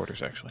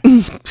 3/4 actually.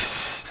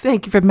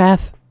 Thank you for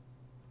math.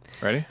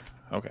 Ready?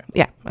 Okay.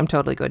 Yeah, I'm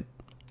totally good.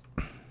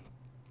 All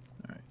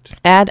right.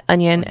 Add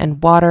onion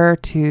and water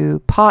to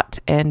pot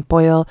and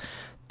boil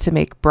to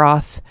make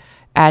broth.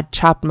 Add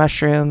chopped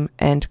mushroom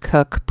and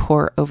cook.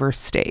 Pour over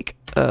steak.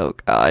 Oh,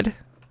 God.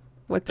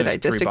 What did I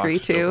There's just 3 agree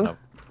boxes to open to? up.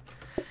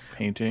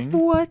 Painting,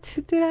 What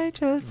did I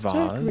just Vase.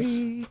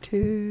 agree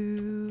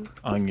to?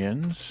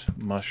 onions,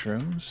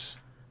 mushrooms,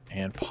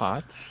 and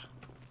pots.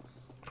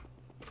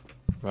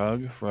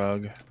 Rug.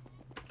 Can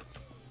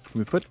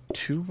we put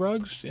 2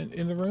 rugs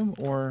in the room,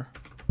 or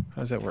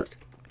how does that work?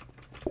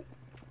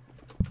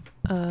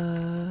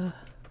 Yeah,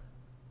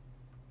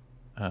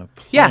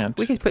 Plant.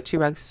 we could put 2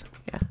 rugs.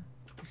 Yeah.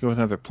 We could go with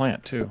another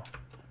plant too.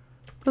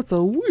 That's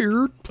a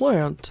weird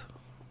plant.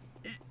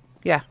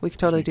 Yeah, we could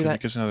totally do Because that.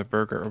 it gives another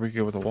burger, or we could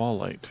go with a wall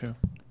light too.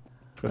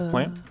 With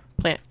plant.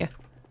 Plant, yeah.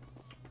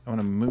 I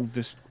want to move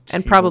this.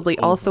 And table probably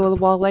also over. the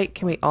wall light.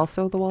 Can we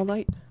also the wall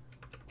light?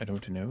 I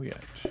don't know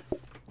yet.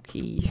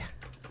 Okay.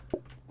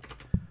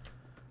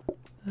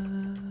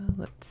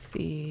 Let's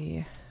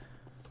see.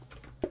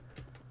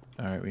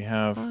 All right, we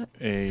have What?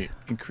 a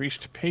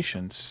increased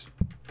patience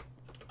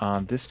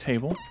on this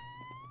table,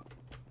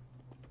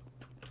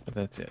 but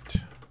that's it.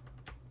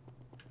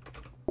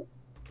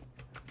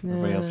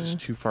 Everybody else is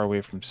too far away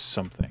from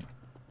something.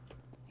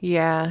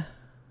 Yeah.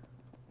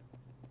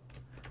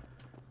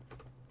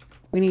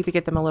 We need to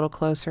get them a little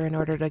closer in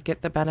order to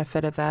get the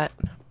benefit of that.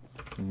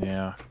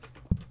 Yeah.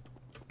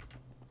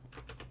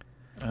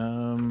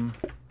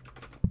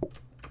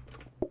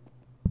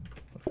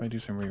 What if I do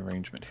some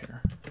rearrangement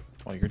here?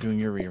 While you're doing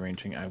your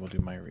rearranging, I will do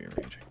my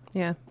rearranging.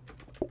 Yeah.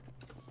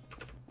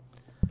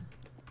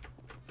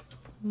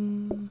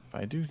 If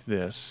I do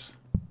this,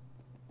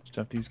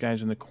 stuff these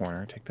guys in the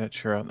corner, take that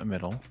chair out in the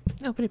middle,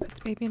 Nobody puts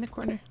baby in the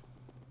corner.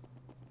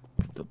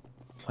 put the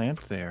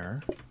plant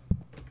there.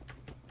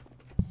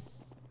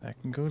 That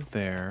can go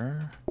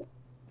there.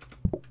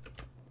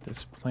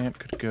 This plant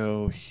could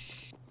go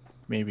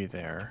maybe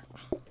there.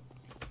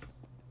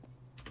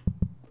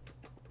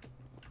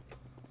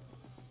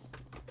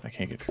 I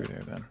can't get through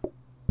there then.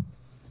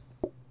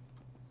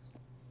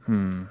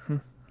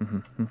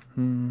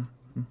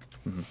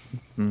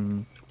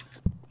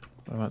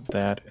 What about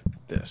that and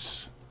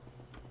this?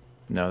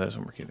 No, that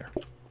doesn't work either.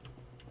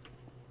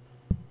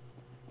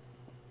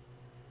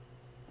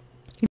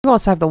 You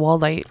also have the wall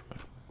light.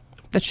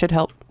 That should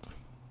help.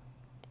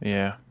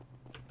 Yeah.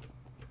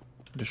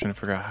 I'm just trying to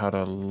figure out how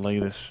to lay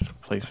this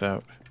place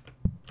out.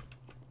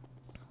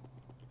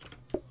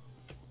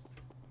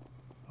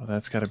 Well,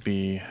 that's got to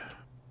be...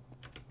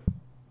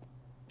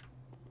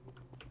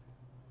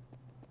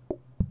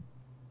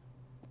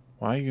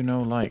 Why you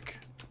know like?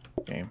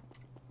 Game.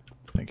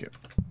 Thank you.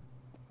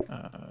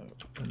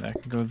 And that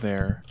can go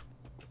there.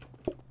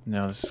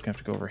 Now this is going to have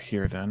to go over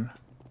here then.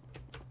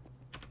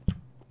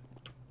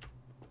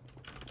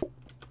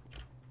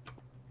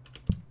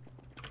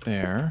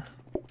 There.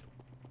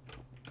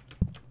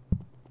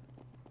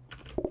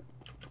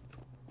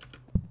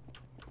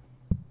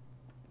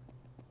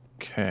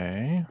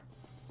 Okay.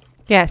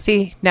 Yeah,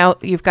 see, now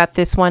you've got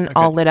this one I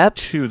all got lit up.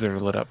 2 that are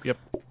lit up. Yep.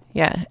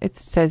 Yeah, it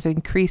says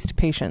increased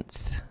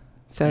patience.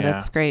 So Yeah.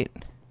 that's great.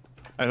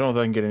 I don't know if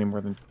I can get any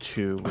more than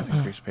 2 with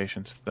increased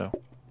patience, though.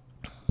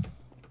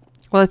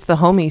 Well, it's the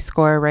homie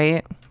score,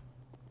 right?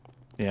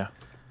 Yeah.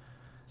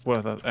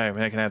 Well, I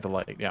mean, I can add the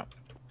light. Yeah.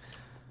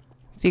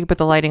 So you can put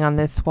the lighting on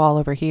this wall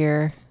over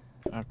here.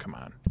 Oh, come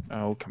on.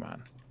 Oh, come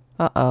on.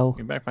 Uh-oh.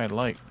 Give back my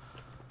light.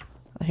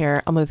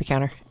 Here, I'll move the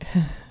counter.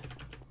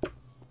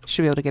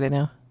 Should be able to get it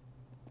now.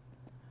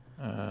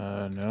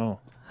 No.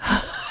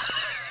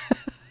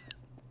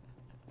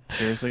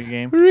 Seriously,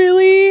 game?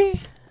 Really?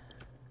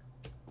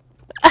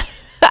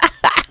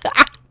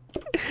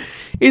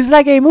 It's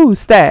like a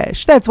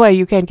mustache. That's why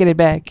you can't get it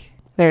back.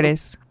 There it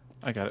is.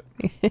 I got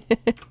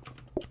it.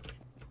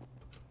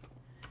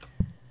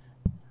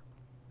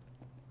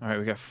 All right,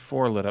 we got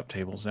 4 lit up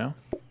tables now.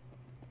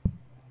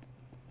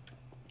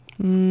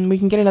 We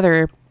can get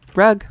another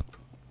rug.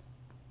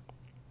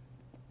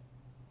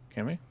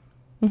 Can we?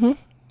 Mm-hmm.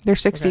 They're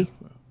 60.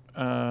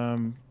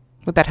 Okay.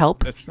 Would that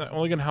help? That's not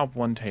only going to help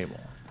one table.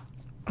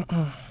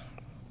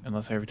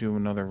 Unless I ever do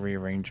another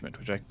rearrangement,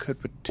 which I could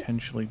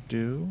potentially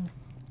do.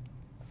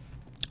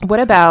 What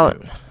about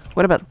this?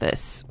 What about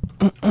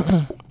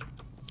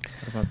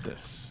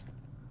this?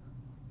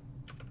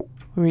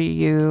 Where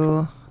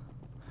you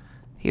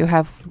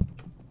have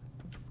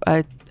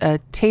a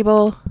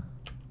table,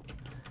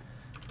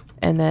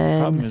 and then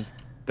The problem is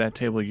that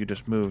table you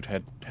just moved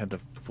had the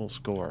full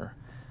score.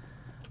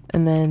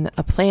 And then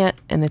a plant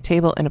and a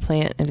table and a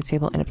plant and a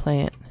table and a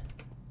plant.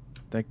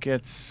 That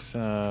gets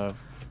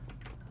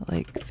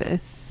Like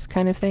this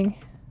kind of thing.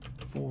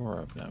 4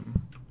 of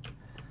them.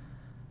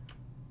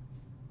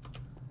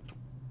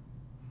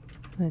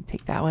 And then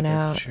take that one That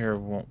out. chair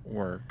won't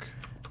work.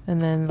 And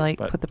then like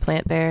But put the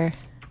plant there.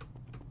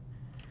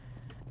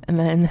 And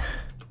then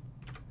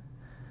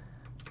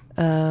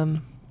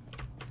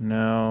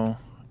no,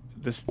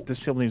 this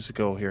table needs to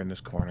go here in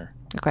this corner.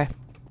 okay.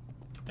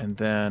 And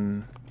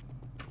then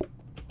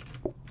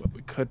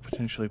we could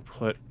potentially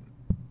put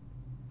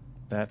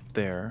that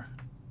there.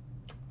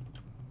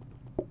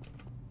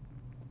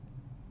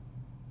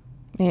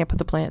 Yeah, put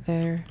the plant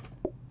there.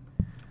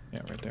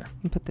 Yeah, right there.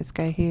 And put this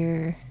guy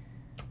here.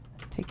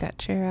 Take that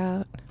chair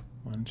out.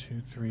 1,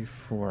 2, 3,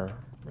 4.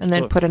 We're And then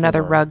still at put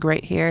another 4. rug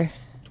right here.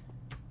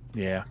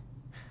 Yeah.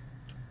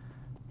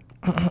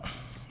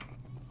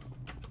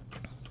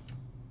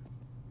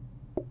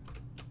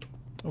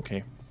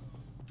 Okay.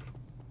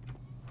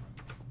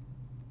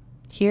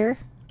 Here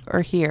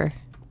or here?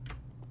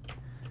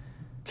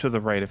 To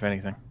the right, if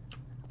anything.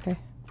 Okay.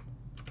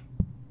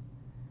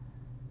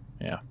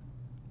 Yeah.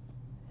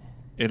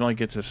 It only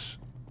gets us...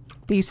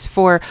 These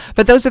 4,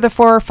 but those are the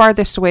 4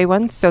 farthest away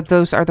ones, so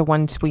those are the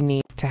ones we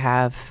need to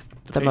have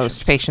the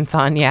most patience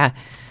on, yeah.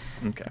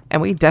 Okay.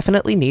 And we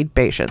definitely need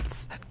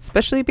patience,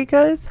 especially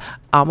because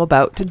I'm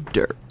about to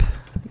derp.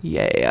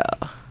 Yeah.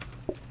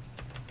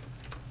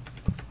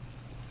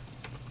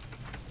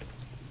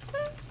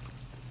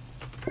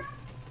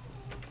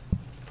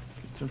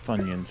 Get some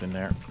Funyuns in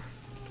there.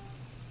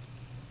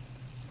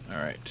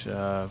 Alright.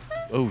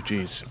 Oh,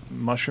 geez.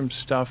 Mushroom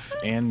stuff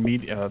and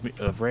meat,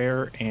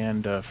 rare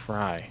and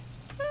fry.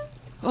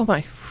 Oh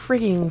my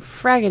frigging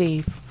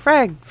fraggity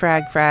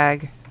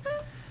frag.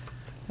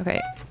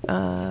 Okay,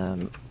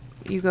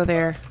 you go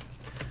there.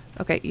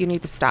 Okay, you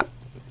need to stop.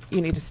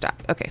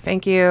 Okay,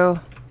 thank you.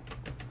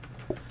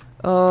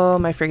 Oh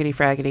my friggity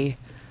fraggity.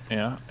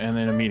 Yeah, and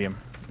then a medium.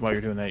 While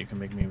you're doing that, you can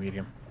make me a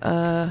medium.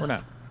 Or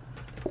not.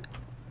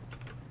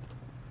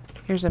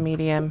 Here's a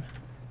medium.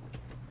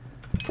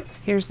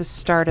 Here's the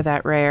start of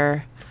that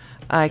rare.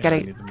 I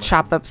gotta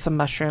chop up some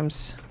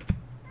mushrooms.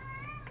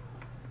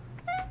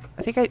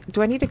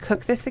 Do I need to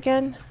cook this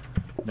again?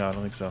 No, I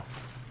don't think so.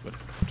 But,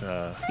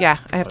 yeah,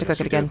 I have to guess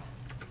cook it you again. do.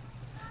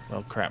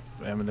 Well, crap.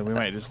 I mean, then we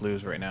might just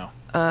lose right now.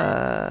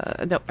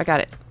 No, I got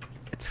it.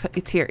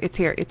 It's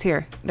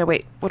here. No,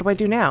 wait. What do I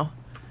do now?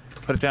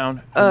 Put it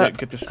down.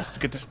 Get this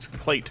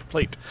plate.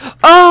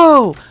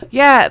 Oh,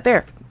 yeah,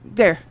 there.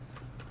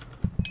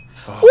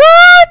 Oh.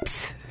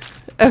 What?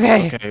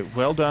 Okay. Okay,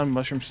 well done,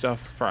 mushroom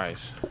stuffed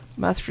fries.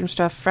 Mushroom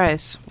stuffed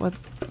fries. What?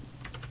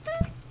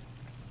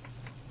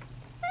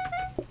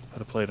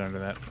 Put a plate under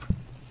that.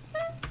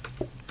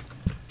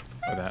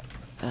 Or that.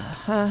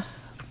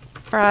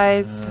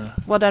 Fries.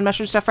 Well done,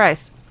 mushroom stuffed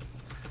fries.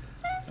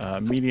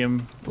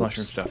 Medium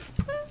mushroom stuff.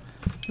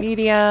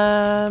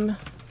 Medium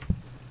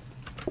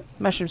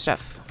mushroom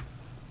stuff.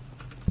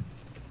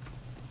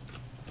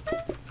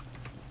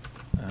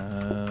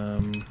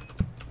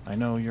 I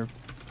know you're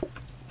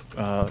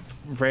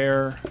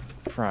rare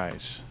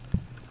fries.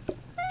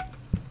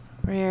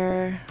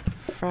 Rare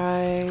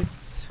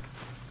fries.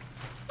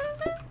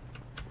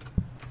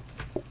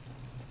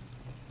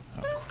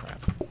 Oh crap.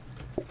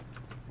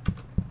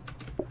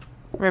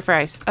 Rare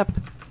fries. Up.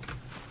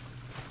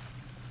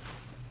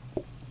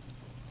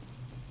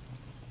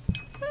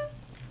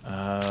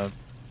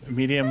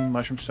 Medium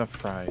mushroom stuffed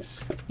fries.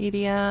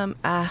 Medium.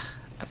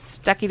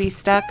 Stuckity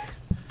stuck.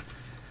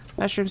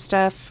 Mushroom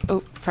stuff.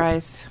 Oh,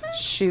 fries.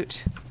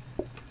 Shoot.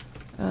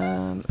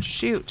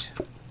 Shoot.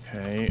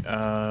 Okay.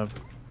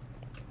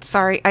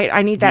 Sorry,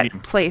 I need that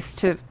Medium. place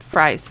to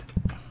fries.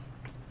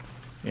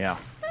 Yeah.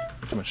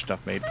 Too much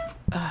stuff made.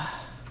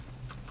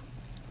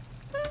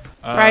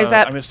 Fries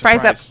up. I missed the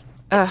Fries up.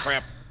 Oh,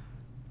 crap.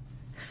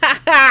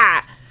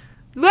 That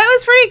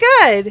was pretty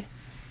good.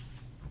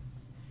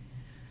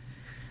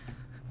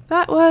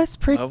 That was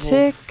pretty Level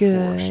 4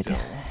 good. still.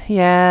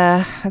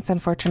 Yeah, that's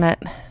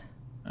unfortunate.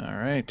 All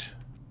right.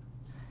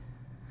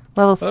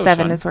 Level That was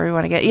 7 fun. is where we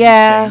want to get. It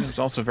Yeah. was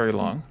also very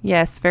long.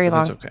 Yes, very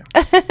But long.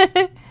 that's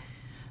okay.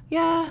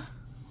 Yeah.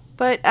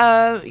 But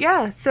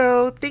yeah,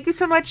 so thank you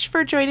so much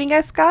for joining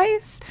us,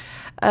 guys.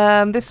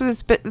 This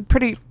was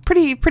pretty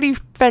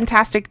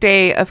fantastic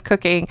day of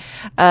cooking.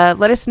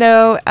 Let us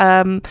know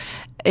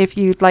if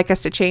you'd like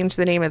us to change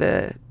the name of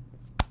the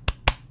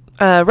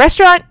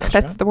restaurant.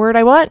 That's the word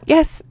I want.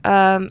 Yes.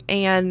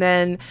 And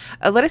then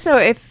let us know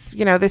if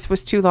this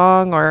was too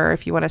long, or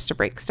if you want us to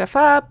break stuff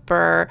up,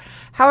 or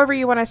however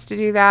you want us to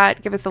do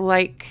that. Give us a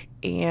like,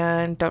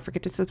 and don't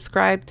forget to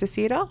subscribe to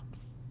see it all.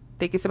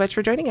 Thank you so much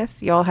for joining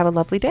us. You all have a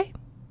lovely day.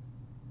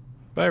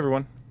 Bye,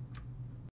 everyone.